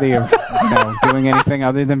or worthy of doing anything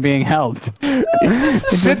other than being helped.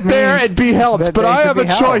 Sit there and be helped, but I have a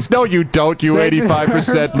choice. No, you don't, you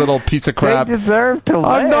 85% little piece of crap. They deserve to live.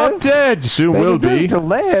 I'm not dead. Soon will be. They deserve to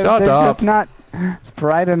live. Shut They're up. just not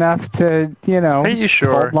bright enough to, Are you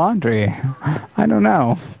sure? fold laundry. I don't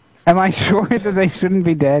know. Am I sure that they shouldn't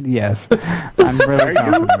be dead? Yes. I'm really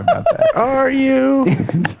confident about that. Are you?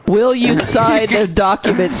 Will you sign a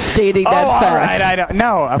document stating that fact? All right, I don't.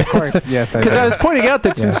 No, of course. Yes, Because I was pointing out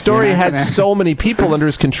that since Story has so many people under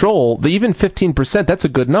his control, even 15%, that's a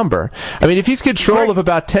good number. I mean, if he's control of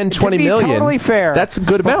about 10, 20 million, totally fair, that's a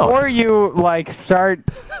good amount. Before you, start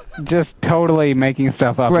just totally making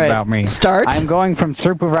stuff up about me. I'm going from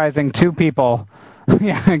supervising 2 people...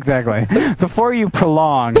 Yeah, exactly. Before you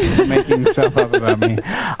prolong making stuff up about me,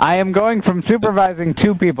 I am going from supervising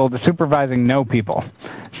 2 people to supervising no people.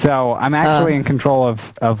 So I'm actually in control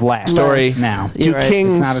of less Story now. Kings...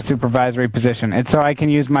 It's not a supervisory position. It's so I can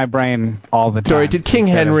use my brain all the time. Story, did King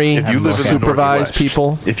Henry supervise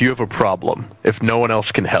people? If you have a problem, if no one else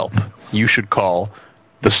can help, you should call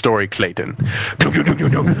the Story Clayton.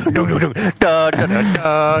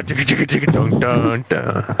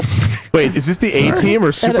 Wait, is this the A-Team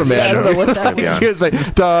or Superman? I don't know what that means. He was like,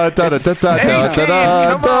 what the heck?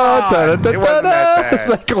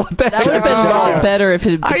 That would have been a lot better if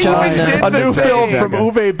it had been John. A new film from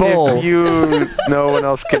Uwe Boll. If no one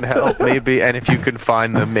else can help, maybe, and if you can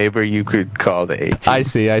find them, maybe you could call the A-Team. I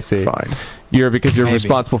see. Fine. You're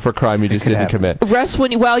responsible for a crime you just didn't commit. Russ,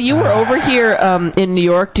 while you were over here in New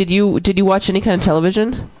York, did you watch any kind of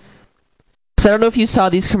television? Because I don't know if you saw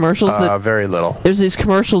these commercials. Very little. There's these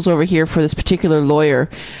commercials over here for this particular lawyer,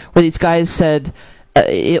 where these guys said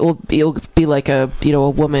it'll be like a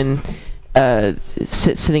woman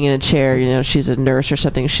sitting in a chair. She's a nurse or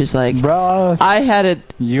something. She's like, I had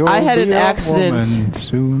an accident.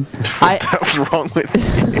 Soon. What's wrong with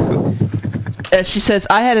you? She says,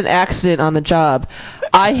 I had an accident on the job.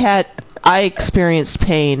 I experienced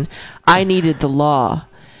pain. I needed the law.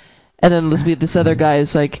 And then this other guy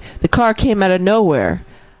is like, the car came out of nowhere.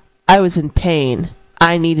 I was in pain.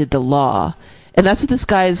 I needed the law. And that's what this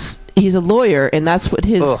guy's... He's a lawyer, and that's what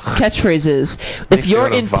his catchphrase is. If you're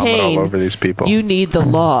in pain, you need the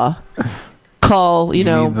law. Call,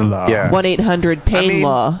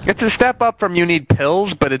 1-800-PAIN-LAW. It's a step up from you need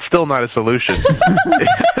pills, but it's still not a solution.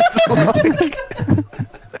 I'm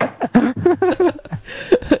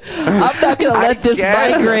not going to let this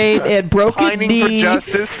migraine and broken knee... Pining for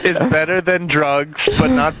justice is better than drugs, but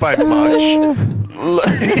not by much.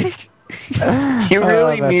 You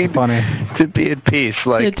really need to be at peace.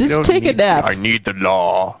 Just take a nap. I need the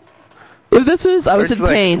law. If this is, I was in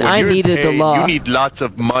pain. I needed the law. You need lots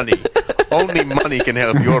of money. Only money can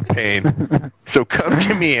help your pain. So come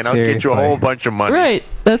to me, and I'll get you a whole bunch of money. Right.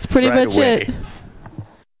 That's pretty much it.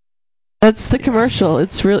 That's the commercial.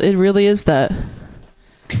 It really is that.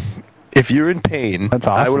 If you're in pain,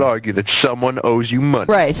 I will argue that someone owes you money.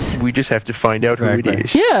 Right. We just have to find out who it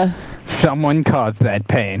is. Yeah. Someone caused that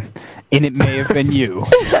pain. And it may have been you.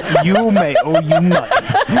 You may owe you money.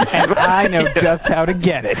 And I know just how to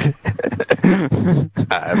get it.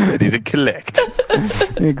 I'm ready to collect.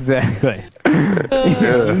 Exactly.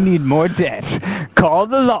 You need more debt. Call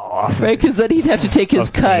the law. Right, because then he'd have to take his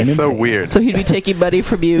cut. So weird. So he'd be taking money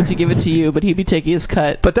from you to give it to you, but he'd be taking his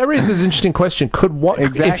cut. But that raises an interesting question.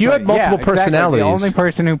 If you had multiple personalities... the only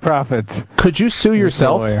person who profits... Could you sue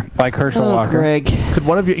yourself? Like Herschel Walker. Greg. Could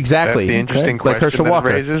one of you... Exactly. That's the interesting question Herschel that Walker.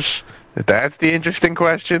 raises... That's the interesting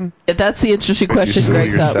question. That's the interesting question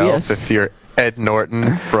Greg thought, yes. If you're Ed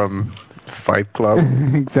Norton from Fight Club.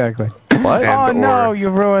 Exactly. What? Oh, no, you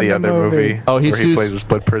ruined the other movie. Oh, he plays a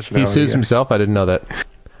split personality. He sues himself? I didn't know that.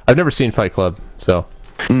 I've never seen Fight Club, so...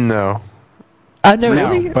 No. I've never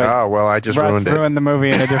really? Well, I just ruined it. Ruined the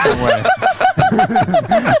movie in a different way.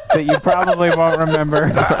 That you probably won't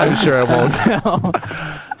remember. I'm sure I won't.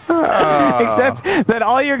 Except that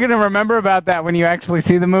all you're going to remember about that when you actually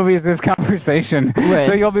see the movie is this conversation. Right.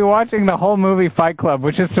 So you'll be watching the whole movie Fight Club,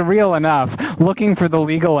 which is surreal enough, looking for the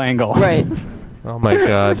legal angle. Right. Oh, my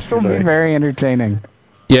God. It'll be very entertaining.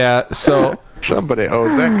 Yeah, so... Somebody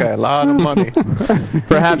owes that guy a lot of money.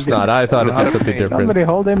 Perhaps not. I thought it'd be something different. Somebody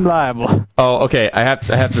hold him liable. Oh, okay. I have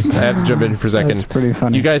to jump in for a second. That's pretty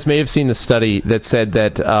funny. You guys may have seen the study that said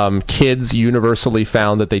that kids universally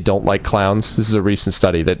found that they don't like clowns. This is a recent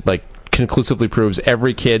study that conclusively proves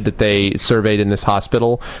every kid that they surveyed in this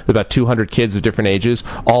hospital, about 200 kids of different ages,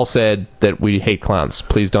 all said that we hate clowns.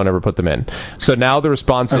 Please don't ever put them in. So now the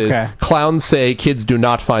response is clowns say kids do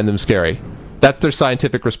not find them scary. That's their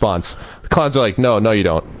scientific response. The clowns are like, no, you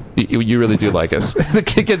don't. You really do like us. The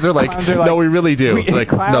kids are like, no, we really do.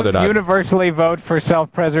 No, they're not. Universally vote for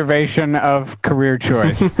self-preservation of career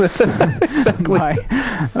choice. Exactly. By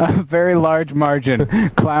a very large margin.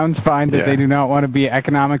 Clowns find that they do not want to be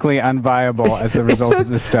economically unviable as a result of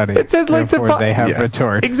the study. It says therefore they have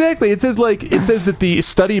retort. Exactly. It says that the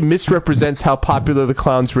study misrepresents how popular the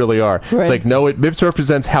clowns really are. Right. It's like, no, it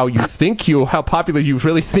misrepresents how how popular you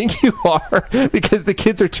really think you are, because the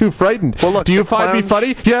kids are too frightened. Well, look, do you find me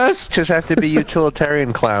funny? Yes. Just have to be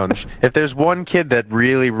utilitarian clowns. If there's one kid that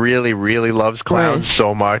really, really, really loves clowns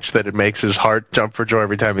so much that it makes his heart jump for joy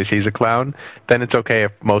every time he sees a clown, then it's okay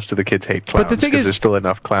if most of the kids hate clowns. But the thing is, there's still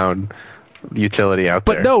enough clown utility out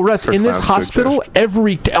there. But no, Russ, in this hospital,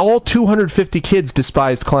 all 250 kids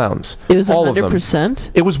despised clowns. It was all 100%?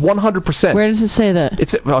 It was 100%. Where does it say that?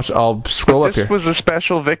 I'll scroll up here. This was a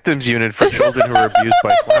special victims unit for children who were abused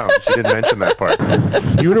by clowns. You didn't mention that part.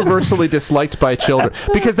 Universally disliked by children.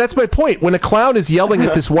 Because that's my point. When a clown is yelling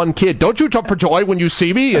at this one kid, don't you jump for joy when you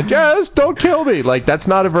see me? And yes, don't kill me. That's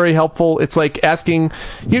not a very helpful... It's like asking...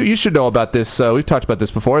 You should know about this. We've talked about this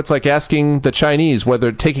before. It's like asking the Chinese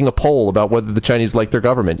taking a poll about whether the Chinese like their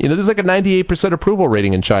government. There's like a 98% approval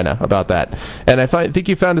rating in China about that. And I think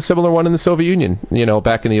you found a similar one in the Soviet Union,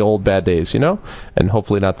 back in the old bad days, and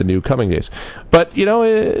hopefully not the new coming days. But,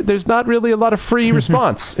 there's not really a lot of free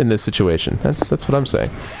response in this situation. That's what I'm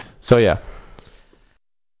saying. So, yeah.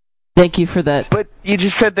 Thank you for that. But you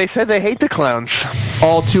just said they hate the clowns.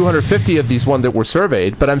 All 250 of these that were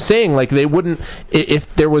surveyed, but I'm saying they wouldn't.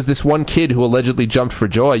 If there was this one kid who allegedly jumped for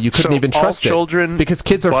joy, you couldn't even trust children it because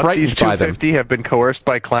kids are frightened by them. 250 have been coerced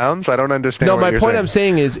by clowns. I don't understand. No, what my you're point saying. I'm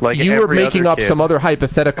saying is you were making up some other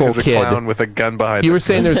hypothetical kid. A clown with a gun behind. You were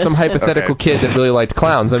saying there's some hypothetical kid that really liked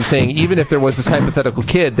clowns. I'm saying even if there was this hypothetical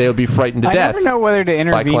kid, they would be frightened to death. I never know whether to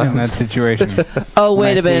intervene in that situation. Oh,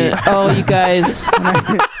 wait a minute. Oh, you guys.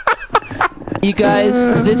 You guys,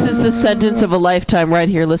 this is the sentence of a lifetime right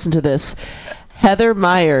here. Listen to this. Heather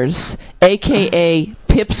Myers, a.k.a.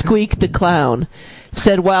 Pipsqueak the Clown,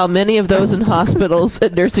 said while many of those in hospitals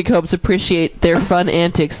and nursing homes appreciate their fun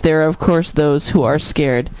antics, there are of course those who are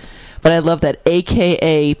scared. But I love that,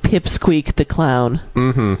 a.k.a. Pipsqueak the Clown.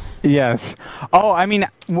 Mm-hmm. Yes. Oh, I mean,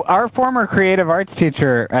 our former creative arts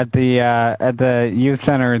teacher at the youth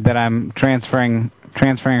center that I'm transferring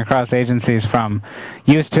across agencies from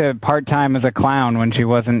used to part-time as a clown when she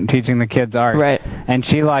wasn't teaching the kids art. Right. And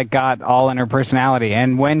she got all in her personality.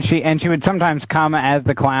 And she would sometimes come as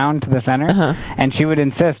the clown to the center, and she would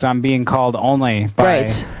insist on being called only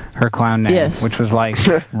by her clown name, which was like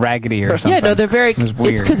Raggedy or something. Yeah, no, they're very. It was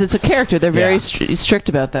weird. It's because it's a character. They're very strict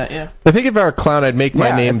about that. Yeah. I think if I were a clown, I'd make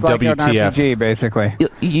my name it's like WTF. an RPG, basically.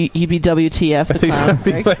 You'd be WTF the Clown. That'd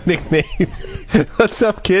be my nickname. What's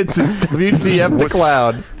up, kids? It's WTF the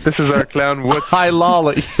Clown. This is our clown Wood. Hi, lol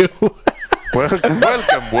at you. Welcome,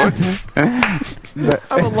 Wood.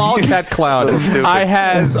 I'm a lolcat clown. I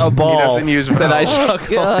has a ball that I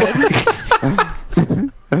chuckle.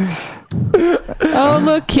 Oh,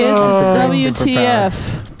 look, kids, WTF.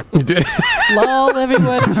 Lol,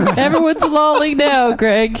 everyone. Everyone's lolling now,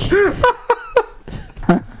 Greg.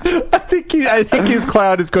 I think his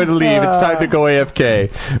clown is going to leave. It's time to go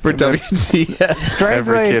AFK for WTF.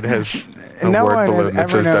 Every kid has no word one balloon that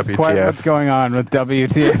ever says knows WTF. quite what's going on with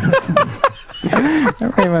WTF.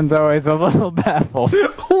 Everyone's always a little baffled.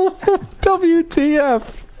 WTF.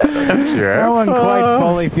 No one quite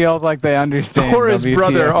fully feels like they understand. Or his WTF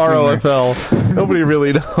brother, humor. ROFL. Nobody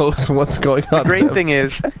really knows what's going on. The great thing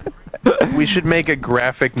is, we should make a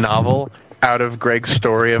graphic novel out of Greg's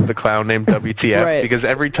story of the clown named WTF, because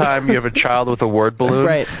every time you have a child with a word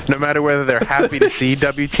balloon, no matter whether they're happy to see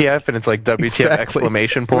WTF and it's like WTF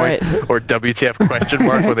exclamation point or WTF question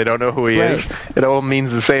mark where they don't know who he is, it all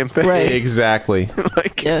means the same thing. Exactly.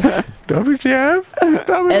 WTF? And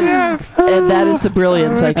that is the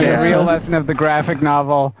brilliance, I guess. The real lesson of the graphic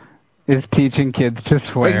novel is teaching kids to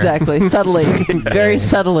swear. Exactly. Subtly. Very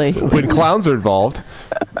subtly. When clowns are involved.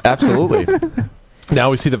 Absolutely. Now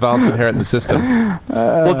we see the violence inherent in the system.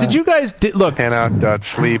 Well, did you guys look?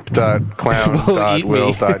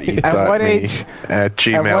 Hannout.sleep.clown.will.eat.me At what age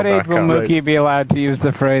will Mookie be allowed to use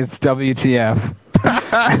the phrase WTF?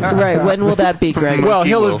 Right. When will that be, Greg? Well,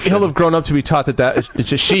 he'll have grown up to be taught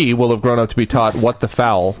she will have grown up to be taught what the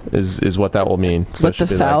foul is what that will mean. So what the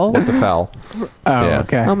foul? What the foul?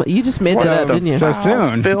 Okay. You just made that up, didn't you? So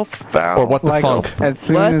soon. Foul. Or what the funk? What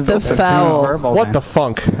the foul? What the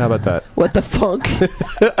funk? How about that? What the funk?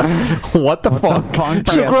 What the funk?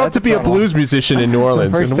 She'll grow up to be a blues musician in New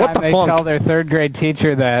Orleans. And what the they funk? tell their third grade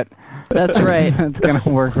teacher that. That's right. It's going to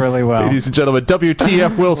work really well. Ladies and gentlemen,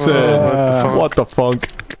 WTF Wilson. What the funk?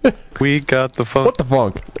 We got the funk. What the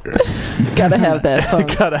funk? Gotta have that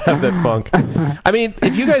funk. Gotta have that funk. I mean,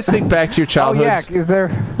 if you guys think back to your childhoods, is there?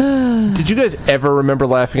 Did you guys ever remember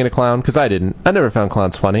laughing at a clown? Because I didn't. I never found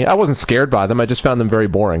clowns funny. I wasn't scared by them. I just found them very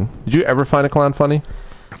boring. Did you ever find a clown funny?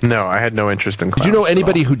 No, I had no interest in clowns. Did you know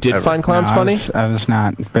anybody who did find clowns funny? I was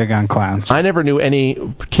not big on clowns. I never knew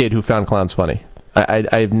any kid who found clowns funny.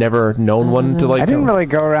 I've never known one to like. I didn't really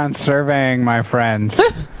go around surveying my friends.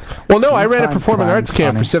 Well, no, I ran a performing arts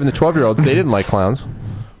camp for 7 to 12-year-olds. They didn't like clowns.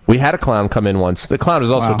 We had a clown come in once. The clown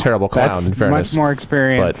was also a terrible clown, in fairness. Much more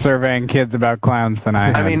experience surveying kids about clowns than I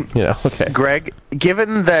had. I mean, Greg,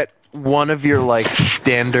 given that one of your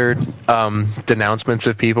standard denouncements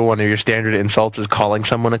of people, one of your standard insults is calling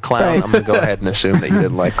someone a clown, I'm going to go ahead and assume that you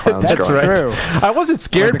didn't like clowns. That's right. I wasn't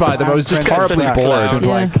scared by them. I was just horribly bored.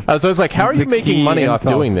 Yeah. I was like, how are you making money off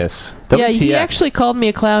doing this? Yeah, he actually called me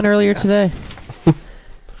a clown earlier today.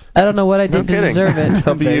 I don't know what I did to deserve it.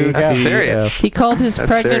 WTF. He called his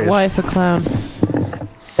pregnant wife a clown.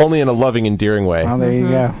 Only in a loving, endearing way. Oh, there you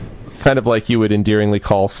go. Kind of like you would endearingly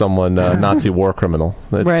call someone a Nazi war criminal.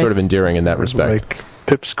 It's sort of endearing in that respect. Like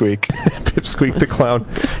Pipsqueak. Pipsqueak the clown.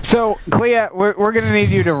 So, Clea, we're going to need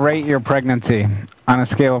you to rate your pregnancy on a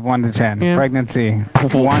scale of 1 to 10. Yeah. Pregnancy.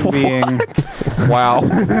 1 being... Wow.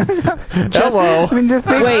 Hello.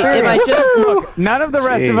 Wait, am I just... Look, none of the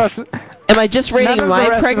rest of us... Am I just rating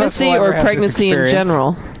my pregnancy or pregnancy in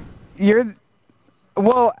general?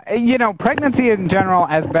 Well, pregnancy in general,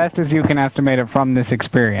 as best as you can estimate it from this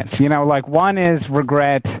experience. 1 is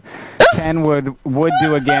regret, 10 would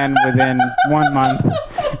do again within 1 month,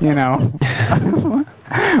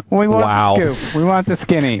 We want the scoop. We want the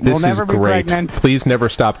skinny. This we'll never is be great. pregnant. Please never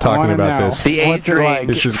stop talking about this. The age range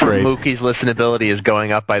this is for great. Mookie's listenability is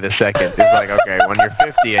going up by the second. It's like, okay, when you're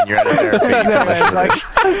 50 and you're out of therapy, you can listen to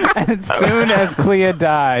this. As soon as Clea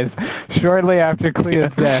dies, shortly after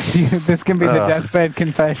Clea's death, this can be the deathbed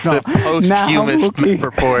confessional. The posthumous Met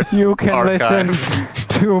Report you can archive. listen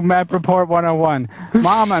to Met Report 101.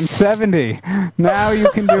 Mom, I'm 70. Now you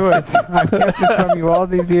can do it. I've kept it from you all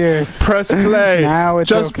these years. Press play. Now it's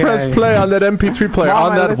Just okay. press play on that MP3 player.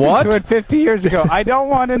 Mom, on that I what? listened to it 50 years ago. I don't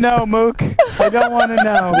want to know, Mook. I don't want to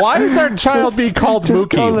know. Why is our child being called Just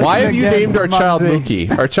go Mookie? Why listen have you again named for our child Mumsy.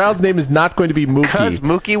 Mookie? Our child's name is not going to be Because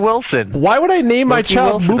Mookie. Mookie Wilson. Why would I name my Mookie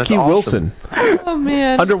child Wilson is Mookie awesome. Wilson? Oh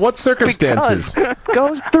man. Under what circumstances? Because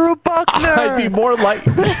goes through Buckner. I'd be more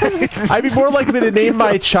likely to name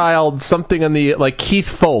my child something on the like Keith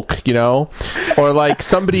Folk, you know, or like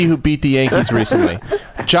somebody who beat the Yankees recently.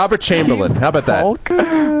 Jobber Chamberlain. How about that? Hulk?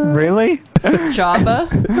 Really? Jabba.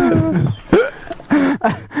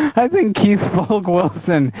 I think Keith Folk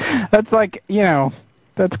Wilson. That's like,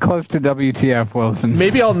 that's close to WTF Wilson.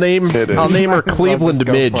 Maybe I'll name her Cleveland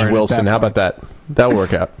Go Midge for it Wilson. at that How about that? That'll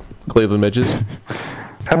work out. Cleveland Midges.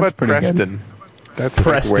 How about pretty good. Preston? That's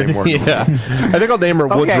Preston. way more Yeah. I think I'll name her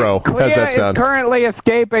Woodrow. Clea How's that sound? is currently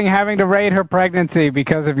escaping having to rate her pregnancy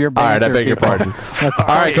because of your All right, I banter, beg your people. pardon. All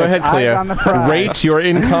right, go ahead, Eyes on the Clea. prize. Rate your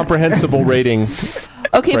incomprehensible rating.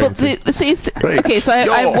 Okay, but Pregnancy. okay. So I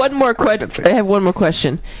have one more question. I have one more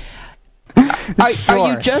question. Are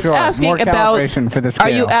you just asking More about? calibration for the Are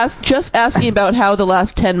you scale. just asking about how the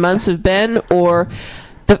last 10 months have been, or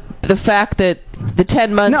the fact that the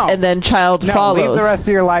 10 months No. and then child No, follows? leave the rest of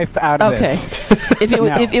your life out of Okay. this. If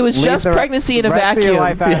it was Leave just the pregnancy in a rest of your vacuum.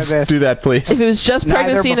 life out of Yes, this. do that, please. If it was just Neither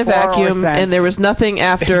pregnancy in a before or vacuum since. and there was nothing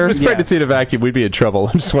after. If it was pregnancy in a vacuum, we'd be in trouble.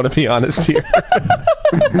 I just want to be honest here.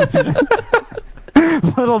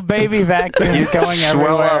 Little baby vacuums going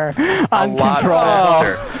swell everywhere, up a lot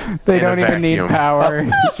uncontrolled. faster They in a don't even need vacuum. power.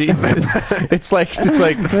 Jesus. It's like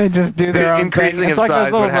They just do their own thing. Increasing It's in like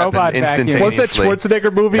size those little would happen robot vacuums. what's that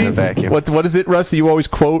Schwarzenegger movie? In a vacuum. What is it, Russ? You always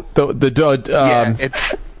quote yeah,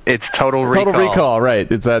 it's Total Recall. Total Recall,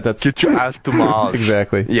 right? It's that's Get your ass to Mars.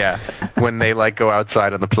 exactly. Yeah, when they go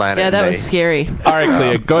outside on the planet. Yeah, that and was scary. All right,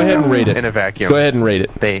 Clea, go ahead and rate it. In a vacuum. Go ahead and rate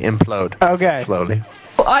it. They implode. Okay. Slowly.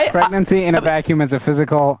 Pregnancy in a vacuum is a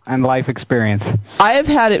physical and life experience. I have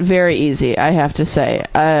had it very easy, I have to say.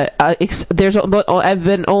 I've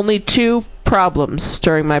been only 2 problems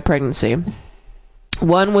during my pregnancy.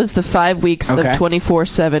 One was the 5 weeks of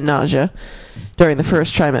 24/7 nausea during the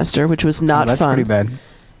first trimester, which was not that's fun pretty bad.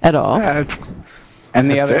 at all. And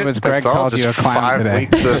the other was Greg called you a clown today.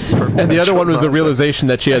 And the other one was the realization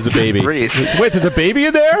that she has a baby. Breathe. Wait, there's a baby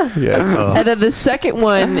in there? Yeah. And then the second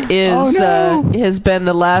one is has been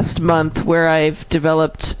the last month where I've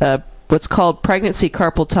developed what's called pregnancy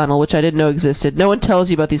carpal tunnel, which I didn't know existed. No one tells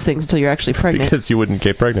you about these things until you're actually pregnant. Because you wouldn't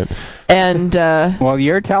get pregnant. And well,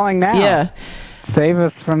 you're telling now. Yeah. Save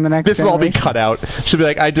us from the next This will all be generation. cut out. She'll be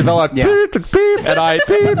like, I developed Yeah. beep, beep, and I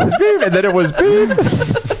beep, beep, and then it was beep.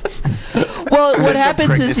 Well, what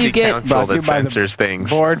happens is you get Council Brought to you that by the censors things.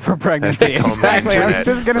 Board for Pregnancy. On the Exactly. I was internet.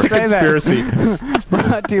 just going to It's a say conspiracy. that.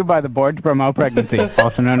 Brought to you by the Board to Promote Pregnancy,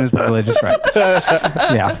 also known as the Religious Right.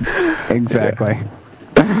 Yeah, exactly.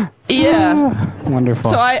 yeah.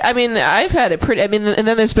 Wonderful. So I mean I've had it pretty. I mean, and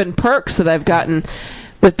then there's been perks that I've gotten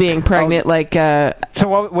with being pregnant, like So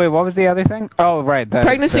what was the other thing? Oh, right.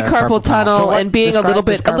 pregnancy carpal tunnel So what and being a little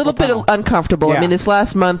describes bit this carpal tunnel? uncomfortable. Yeah. I mean, this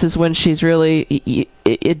last month is when she's really.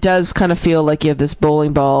 It does kind of feel like you have this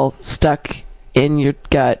bowling ball stuck in your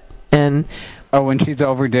gut, and Oh, when she's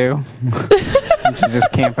overdue. When she's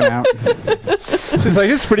just camping out. She's like,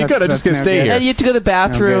 it's pretty good. I'm just going to That's stay no here. and you have to go to the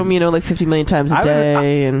bathroom, good. like 50 million times a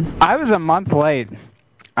day, and I was a month late.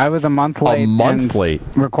 A month late.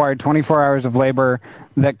 Required 24 hours of labor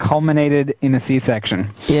that culminated in a C-section.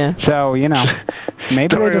 yeah. So, maybe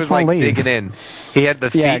Story they was just want to leave. digging in. He had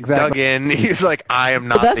the feet dug in. He's like, I am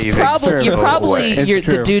not Well, that's leaving. probably True. It's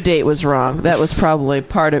the true. due date was wrong. That was probably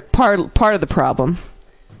part of the problem.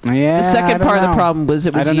 Yeah, The I second don't part of the know. problem was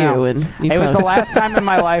it I was don't you, know. and you It was the found- last time in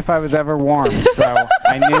my life I was ever warm, so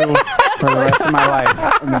I knew for the rest of my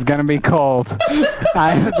life it was going to be cold.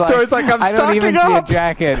 I was like, Story's like, I'm I don't even see stocking a up.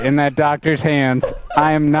 jacket in that doctor's hands.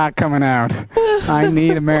 I am not coming out. I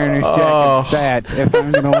need a Mariner's Oh. jacket stat if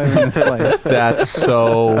I'm going to live in this place. That's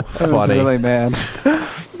so It was funny. really bad.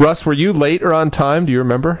 Russ, were you late or on time? Do you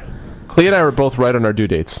remember? Clea and I were both right on our due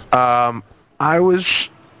dates.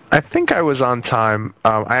 I think I was on time.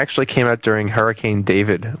 I actually came out during Hurricane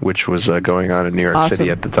David, which was going on in New York Awesome. City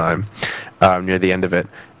at the time, near the end of it.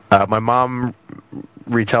 My mom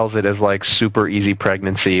retells it as like super easy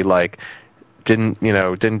pregnancy, like didn't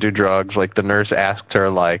do drugs. Like the nurse asked her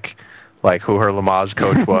like who her Lamaze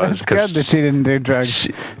coach was. It's good that she didn't do drugs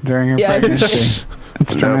during her pregnancy.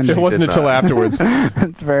 It wasn't until afterwards.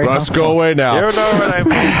 It's very Russ, go away now. You know what I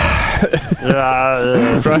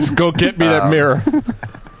mean? Russ, go get me that mirror.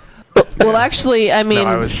 Well, actually, I mean... No,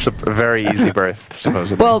 I was a very easy birth,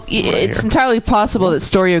 supposedly. Well, it's entirely possible that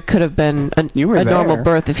Storio could have been a normal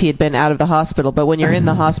birth if he had been out of the hospital, but when you're in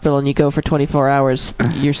the hospital and you go for 24 hours,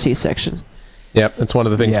 you're C-section. Yep, that's one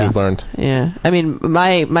of the things we've learned. Yeah. I mean,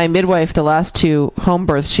 my midwife, the last 2 home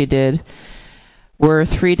births she did were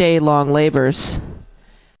 3-day-long labors,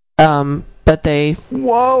 but they...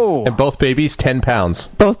 Whoa! And both babies, 10 pounds.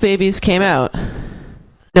 Both babies came out.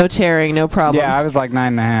 No tearing, no problems. Yeah, I was like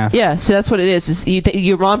 9.5. Yeah, so that's what it is.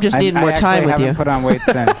 Your mom just needed more time with you. I haven't put on weight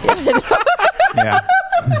since. Yeah.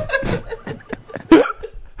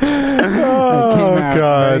 Oh,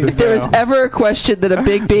 God. If there was ever a question that a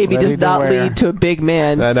big baby does not lead to a big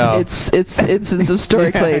man, I know. it's a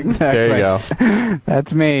story, Clayton. Exactly. There you go.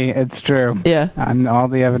 That's me. It's true. Yeah. I'm all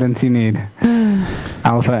the evidence you need.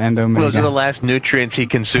 Alpha and Omega. Those are the last nutrients he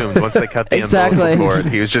consumed once they cut the Exactly. umbilical cord.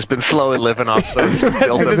 He's just been slowly living off those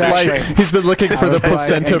pills. He's been looking for the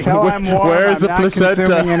placenta. Where's the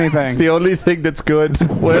placenta? Anything. The only thing that's good.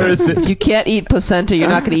 Where is it? If you can't eat placenta, you're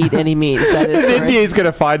not going to eat any meat. That is In correct. India, he's going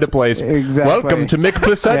to find a place. Exactly. Welcome to Mick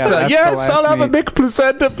Placenta. Yeah, yes, I'll have a Mick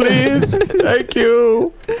Placenta, please. Thank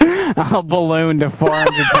you. I'll balloon to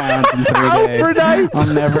 400 pounds in 3 days. Overnight. I'll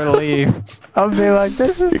never leave. I'll be like,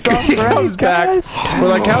 this is so He great, comes guys. back. We're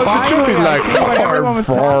like, how's the chicken? He's like, what everyone was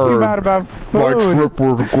talking about my food. trip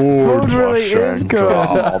was good. Food really is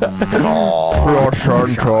good.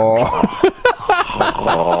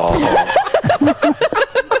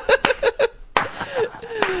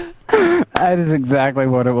 That is exactly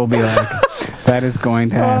what it will be like. That is going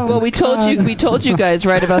to happen. Well, we told you guys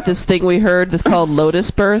right about this thing we heard that's called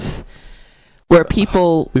lotus birth, where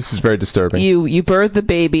people This is very disturbing. you birth the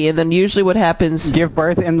baby, and then usually what happens? Give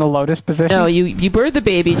birth in the lotus position? No, you birth the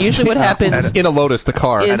baby, and usually what happens In a Lotus, the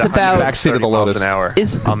car. is about backseat of the Lotus. An hour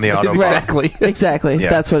is on the Autobahn. Exactly. Yeah.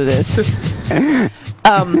 That's what it is.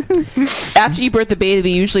 After you birth the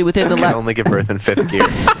baby, usually within the You can only give birth in 5th gear.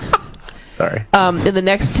 Sorry. in the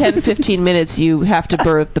next 10-15 minutes, you have to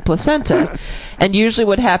birth the placenta, and usually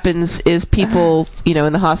what happens is people,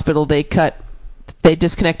 in the hospital, they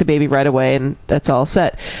disconnect the baby right away, and that's all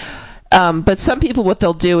set. But some people, what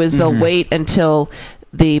they'll do is they'll wait until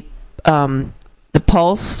the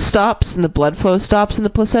pulse stops and the blood flow stops in the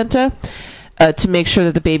placenta to make sure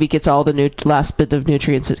that the baby gets all the last bit of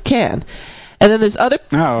nutrients it can. And then there's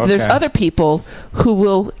other people who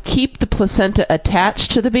will keep the placenta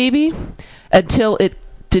attached to the baby until it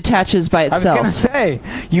detaches by itself. I was going to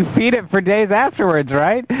say, you feed it for days afterwards,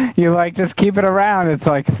 right? You just keep it around. It's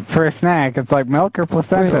like for a snack. It's like milk or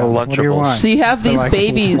placenta. What do you want? So you have these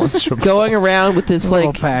babies going around with this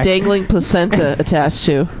dangling placenta attached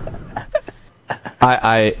to.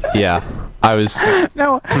 I was...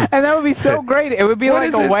 No, and that would be so great. It would be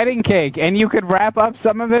like a wedding cake, and you could wrap up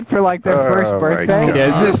some of it for their first birthday.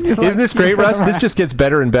 Yeah, isn't this great, Russ? This just gets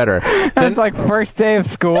better and better. It's like first day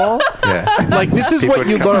of school. Yeah. Like, this is what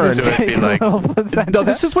you learn. No,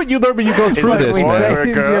 this is what you learn when you go through this,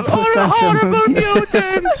 man.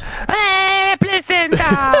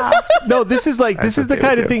 No, this is the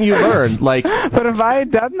kind of thing you learn. Like, but if I had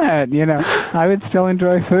done that, I would still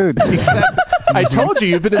enjoy food. I told you,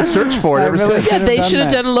 you've been in search for it ever since. Yeah, they should have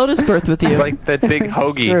done a lotus birth with you. Like that big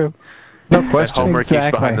hoagie. True. No question. That Homer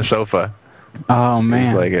keeps behind the sofa. Oh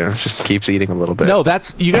man! Just keeps eating a little bit. No,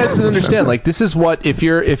 you guys can understand. Like, this is what if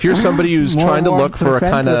you're somebody who's trying to look for a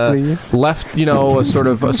kind of left, a sort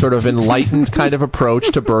of enlightened kind of approach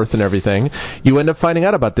to birth and everything, you end up finding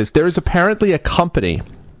out about this. There is apparently a company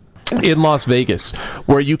in Las Vegas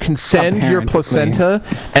where you can send your placenta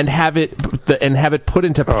and have it put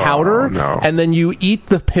into powder, and then you eat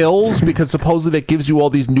the pills because supposedly that gives you all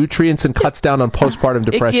these nutrients and cuts down on postpartum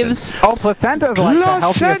depression. Placenta is like the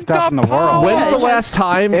healthiest stuff in the world. When's the last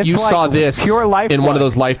time you saw this in one of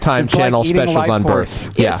those Lifetime channel specials on birth?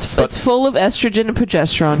 Yeah, it's full of estrogen and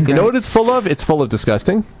progesterone. You know what it's full of? It's full of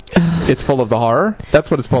disgusting. It's full of the horror.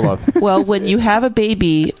 That's what it's full of. Well, when you have a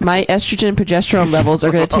baby, my estrogen and progesterone levels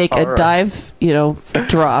are going to take a dive,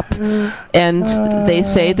 drop. And they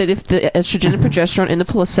say that if the estrogen and progesterone in the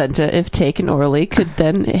placenta, if taken orally, could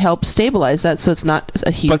then help stabilize that, so it's not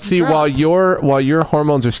a huge But see, drop. while your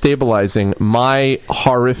hormones are stabilizing, my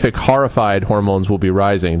horrified hormones will be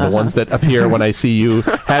rising. The ones that appear when I see you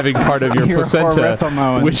having part of your placenta,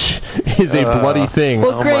 which is a bloody thing.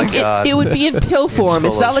 Well, Greg, it would be in pill form.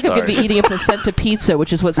 It's not like like I'm going to be eating a placenta pizza,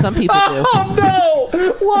 which is what some people do. Oh no!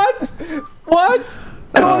 What?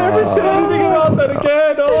 Don't ever say anything about that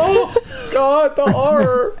again. Oh God, the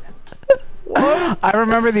horror. What? I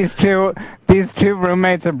remember these two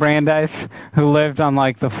roommates at Brandeis who lived on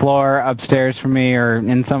like the floor upstairs from me or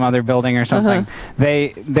in some other building or something.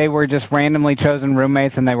 They were just randomly chosen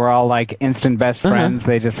roommates, and they were all like instant best friends.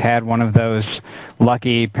 They just had one of those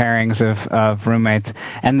lucky pairings of roommates,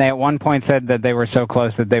 and they at one point said that they were so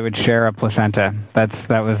close that they would share a placenta. That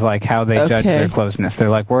was like how they judged their closeness. They're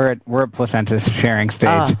like, we're at placenta sharing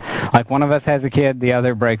stage. Like one of us has a kid, the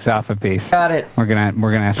other breaks off a piece. Got it. We're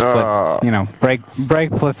gonna split,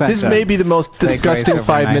 break placenta. This may be the most disgusting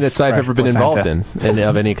 5 minutes I've ever been involved in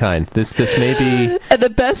of any kind. This may be. And the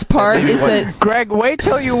best part is that Greg, wait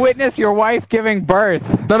till you witness your wife giving birth.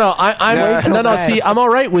 No. See, I'm all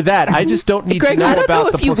right with that. I just don't need Greg, to know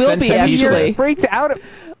about the you placenta. will be, actually. You're freaked out.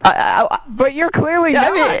 But you're clearly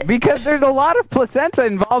not, because there's a lot of placenta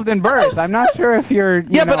involved in birth. I'm not sure if you're.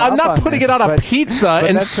 But I'm not putting it on a pizza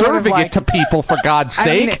and serving it to people, for God's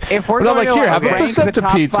sake. I mean, if we're going to have a placenta the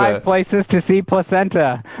top pizza. 5 places to see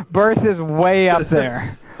placenta, birth is way up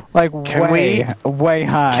there, like way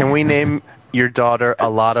high. Can we name your daughter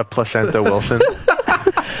Alada Placenta Wilson?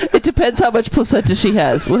 It depends how much placenta she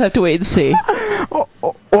has. We'll have to wait and see.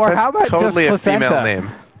 Or how about totally just placenta? A female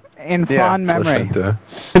name. In fond memory.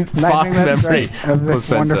 In fond memory of this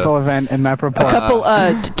wonderful event in Metropole. A couple,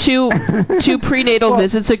 two prenatal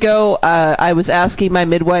visits ago, I was asking my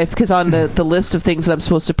midwife, because on the list of things that I'm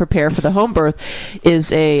supposed to prepare for the home birth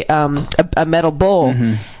is a metal bowl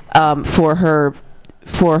for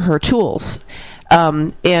her tools.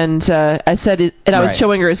 And I said, I was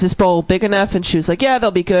showing her, is this bowl big enough? And she was like, yeah,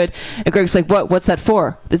 they'll be good. And Greg's like, what's that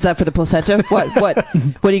for? Is that for the placenta? What are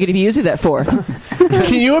you going to be using that for?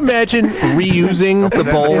 Can you imagine reusing the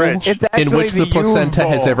bowl in which the placenta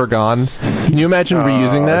has ever gone? Can you imagine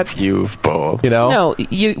reusing that? You've bowl. You know? No,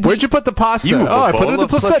 where'd you put the pasta? I put it in the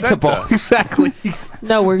placenta bowl. Exactly.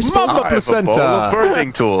 No, we're supposed Mama placenta. A bowl of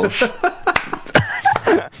birthing tools.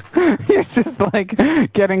 You're just like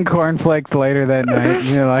getting cornflakes later that night. And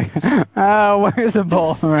you're like, where's a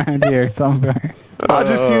bowl around here somewhere? I'll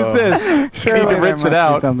just use this. Sure, to rinse it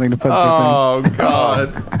out. Something to put God.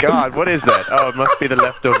 God, what is that? Oh, it must be the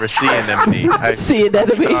leftover sea anemone. Sea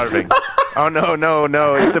anemone. Starving. Oh,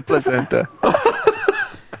 no, it's the placenta.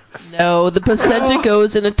 No, the placenta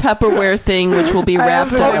goes in a Tupperware thing, which will be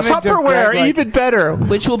wrapped up. Tupperware, even better.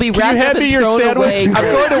 Which will be wrapped Can you hand up me and your thrown sandwich? away.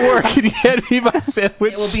 I'm going to work. Can you hand me my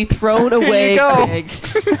sandwich? It will be thrown away, Greg.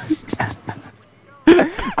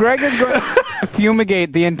 Greg is going to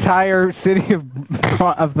fumigate the entire city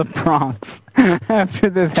of the Bronx after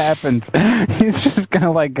this happens. He's just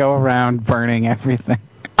going to go around burning everything.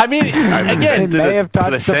 I mean, again, it may have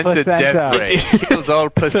touched the placenta. It kills all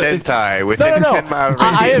placentae within 10 miles.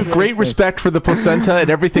 I have great respect for the placenta and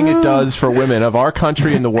everything it does for women of our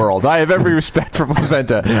country and the world. I have every respect for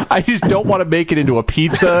placenta. I just don't want to make it into a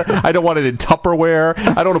pizza. I don't want it in Tupperware.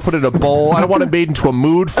 I don't want to put it in a bowl. I don't want it made into a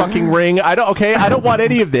mood fucking ring. I don't want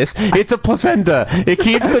any of this. It's a placenta. It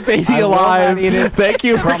keeps the baby alive. Thank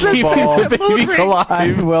you for keeping the baby alive.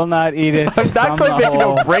 I will not eat it. I'm not going to make it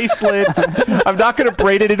a bracelet. I'm not going to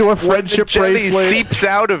braid it into a friendship bracelet. When the jelly seeps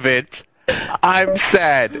out of it, I'm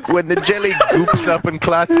sad. When the jelly goops up and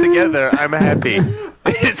clots together, I'm happy.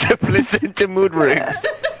 It's a placenta mood ring.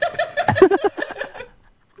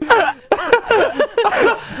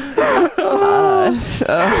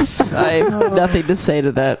 I have nothing to say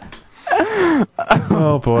to that.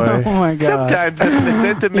 Oh boy. Oh my God. Sometimes the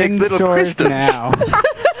placenta makes little crystals now.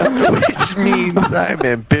 Which means I'm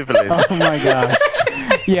ambivalent. Oh my God.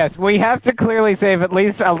 Yes, we have to clearly save at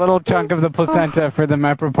least a little chunk of the placenta for the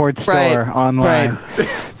Metroport store online.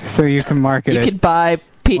 So you can market it. You can buy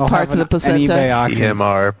parts of the placenta.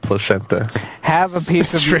 EMR placenta. Have a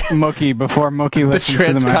piece of Mookie before Mookie listens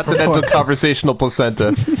to the transcontinental conversational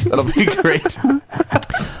placenta. That'll be great.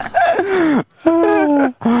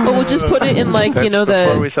 But we'll just put it in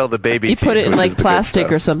before we sell the baby. You put it in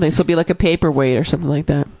plastic or something, so it'll be like a paperweight or something like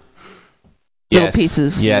that. Yes. Little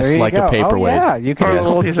pieces. Yes, like a paperweight. Oh, yeah, you can get a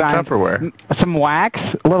little piece of Tupperware. Some wax,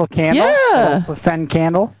 a little candle. Yeah. A little placenta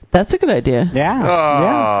candle. That's a good idea. Yeah.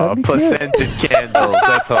 Oh, placented candles.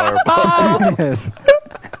 That's horrible.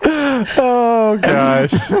 Oh,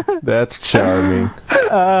 gosh. That's charming.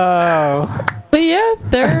 Oh. But yeah,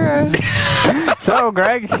 they're... So,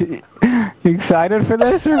 Greg, you excited for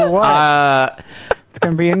this or what? It's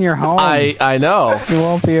going to be in your home. I know. You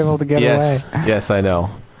won't be able to get away. Yes, I know.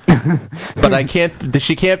 But they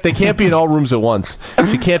can't be in all rooms at once.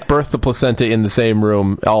 She can't birth the placenta in the same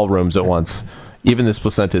room, all rooms at once. Even this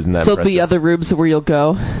placenta isn't that So impressive. the other rooms where you'll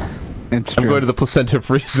go. It's I'm true. going to the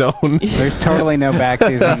placenta-free zone. There's totally no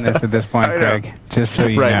backseas on this at this point, Craig. Just so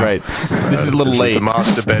you know. Right. This is a little late. The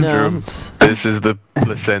master bedroom. No. This is the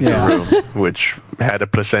placenta room, which had a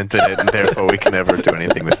placenta in it, and therefore we can never do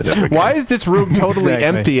anything with it ever again. Why is this room totally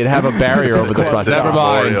empty and have a barrier over the front? Never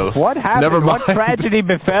mind. What happened? Never mind. What tragedy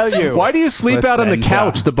befell you? Why do you sleep out on the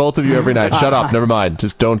couch, the both of you, every night? Shut up. Never mind.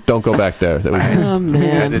 Just don't go back there. That was. Oh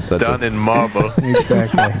man. And it's done in marble.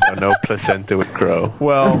 Exactly. No placenta would grow.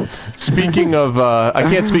 Well, speaking of, I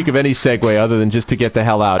can't speak of any segue other than just to get the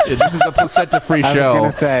hell out. This is a placenta-free I show. was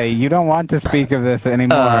going to say, you don't want to speak of this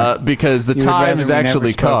anymore. Because the You would time rather has we never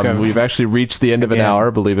actually spoke come. of We've actually reached the end of an again. hour,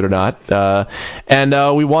 believe it or not. And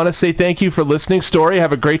we want to say thank you for listening. Story,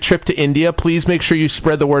 have a great trip to India. Please make sure you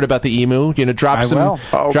spread the word about the emu. You know, drop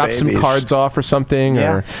some cards off or something.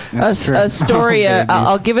 Yeah. Or A story.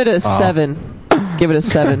 I'll give it a 7. Give it a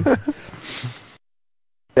 7.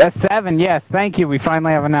 That's 7, yes. Thank you. We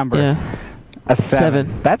finally have a number. Yeah. A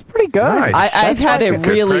 7. That's pretty good. Nice. I've had it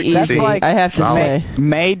really That's easy. like I have to say.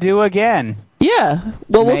 May do again. Yeah.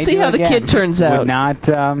 Well, we'll May see do how the again. kid turns Would out. not,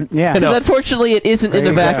 yeah. Because unfortunately, it isn't in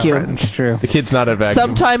the There you go. vacuum. It's true. the kid's not a vacuum.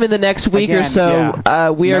 Sometime in the next week or Again, so, yeah.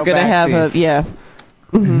 we are No going to have a backseat.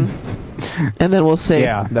 and then we'll see.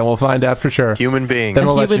 Yeah. Then we'll find out for sure. Human being. Then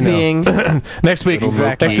we'll let you Human know. being. Next week,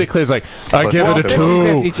 Exactly. next week, Clay's like, I give it a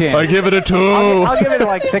 50-50 2. chance. I give it a 2. I'll give it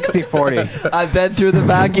like 60-40. I've been through the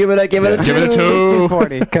vacuum and I give it a 2. Give it a 2.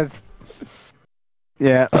 60-40, because...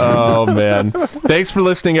 Yeah. Oh, man. Thanks for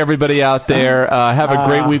listening, everybody out there. Have a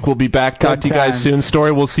great week. We'll be back. Talk to you guys soon.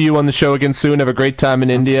 Story, we'll see you on the show again soon. Have a great time in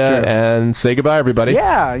India, and say goodbye, everybody.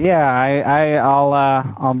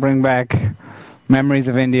 Yeah. I'll bring back memories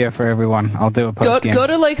of India for everyone. I'll do a post Go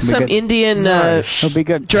to like some Indian It'll be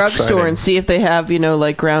good. drugstore and see if they have,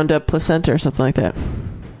 like ground up placenta or something like that.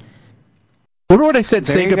 Remember what I said?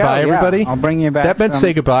 There Say you goodbye, go, yeah. everybody? I'll bring you back. That meant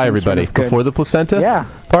say goodbye, everybody. Good. Before the placenta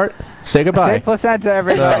part, say goodbye. Say placenta,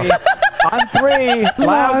 everybody. On 3,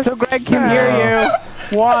 loud so Greg can hear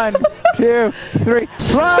you. 1, 2, 3.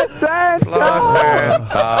 Placenta!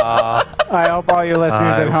 I hope all you listeners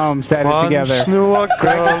at home said it together. Knew a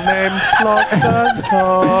girl named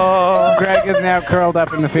Placenta. Greg is now curled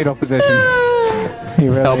up in the fetal position. He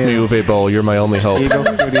really Help me, is. Uwe Boll. You're my only hope. Eagle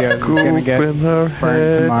Studios is going to get burned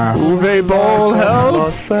tomorrow. Uwe Boll,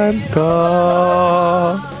 help!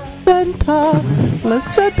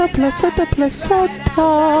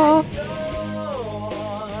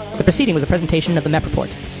 The proceeding was a presentation of the MEP Report,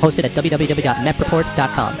 hosted at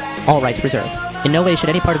www.mepreport.com. All rights reserved. In no way should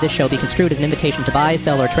any part of this show be construed as an invitation to buy,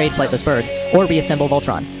 sell, or trade flightless birds, or reassemble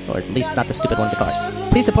Voltron, or at least not the stupid one with the cars.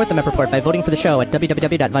 Please support the MEP Report by voting for the show at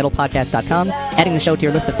www.vitalpodcast.com, adding the show to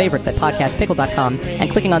your list of favorites at podcastpickle.com,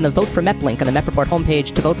 and clicking on the Vote for MEP link on the MEP Report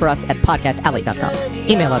homepage to vote for us at podcastalley.com.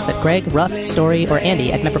 Email us at Greg, Russ, Story, or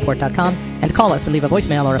Andy at mepreport.com, and call us and leave a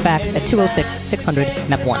voicemail or a fax at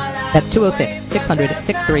 206-600-MEP1. That's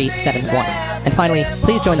 206-600-6371. And finally,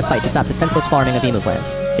 please join the fight to stop the senseless farming of emu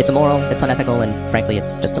glands. It's immoral, it's unethical, and frankly,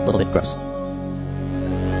 it's just a little bit gross.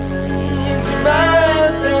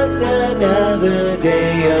 Tomorrow's just another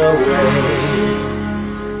day away.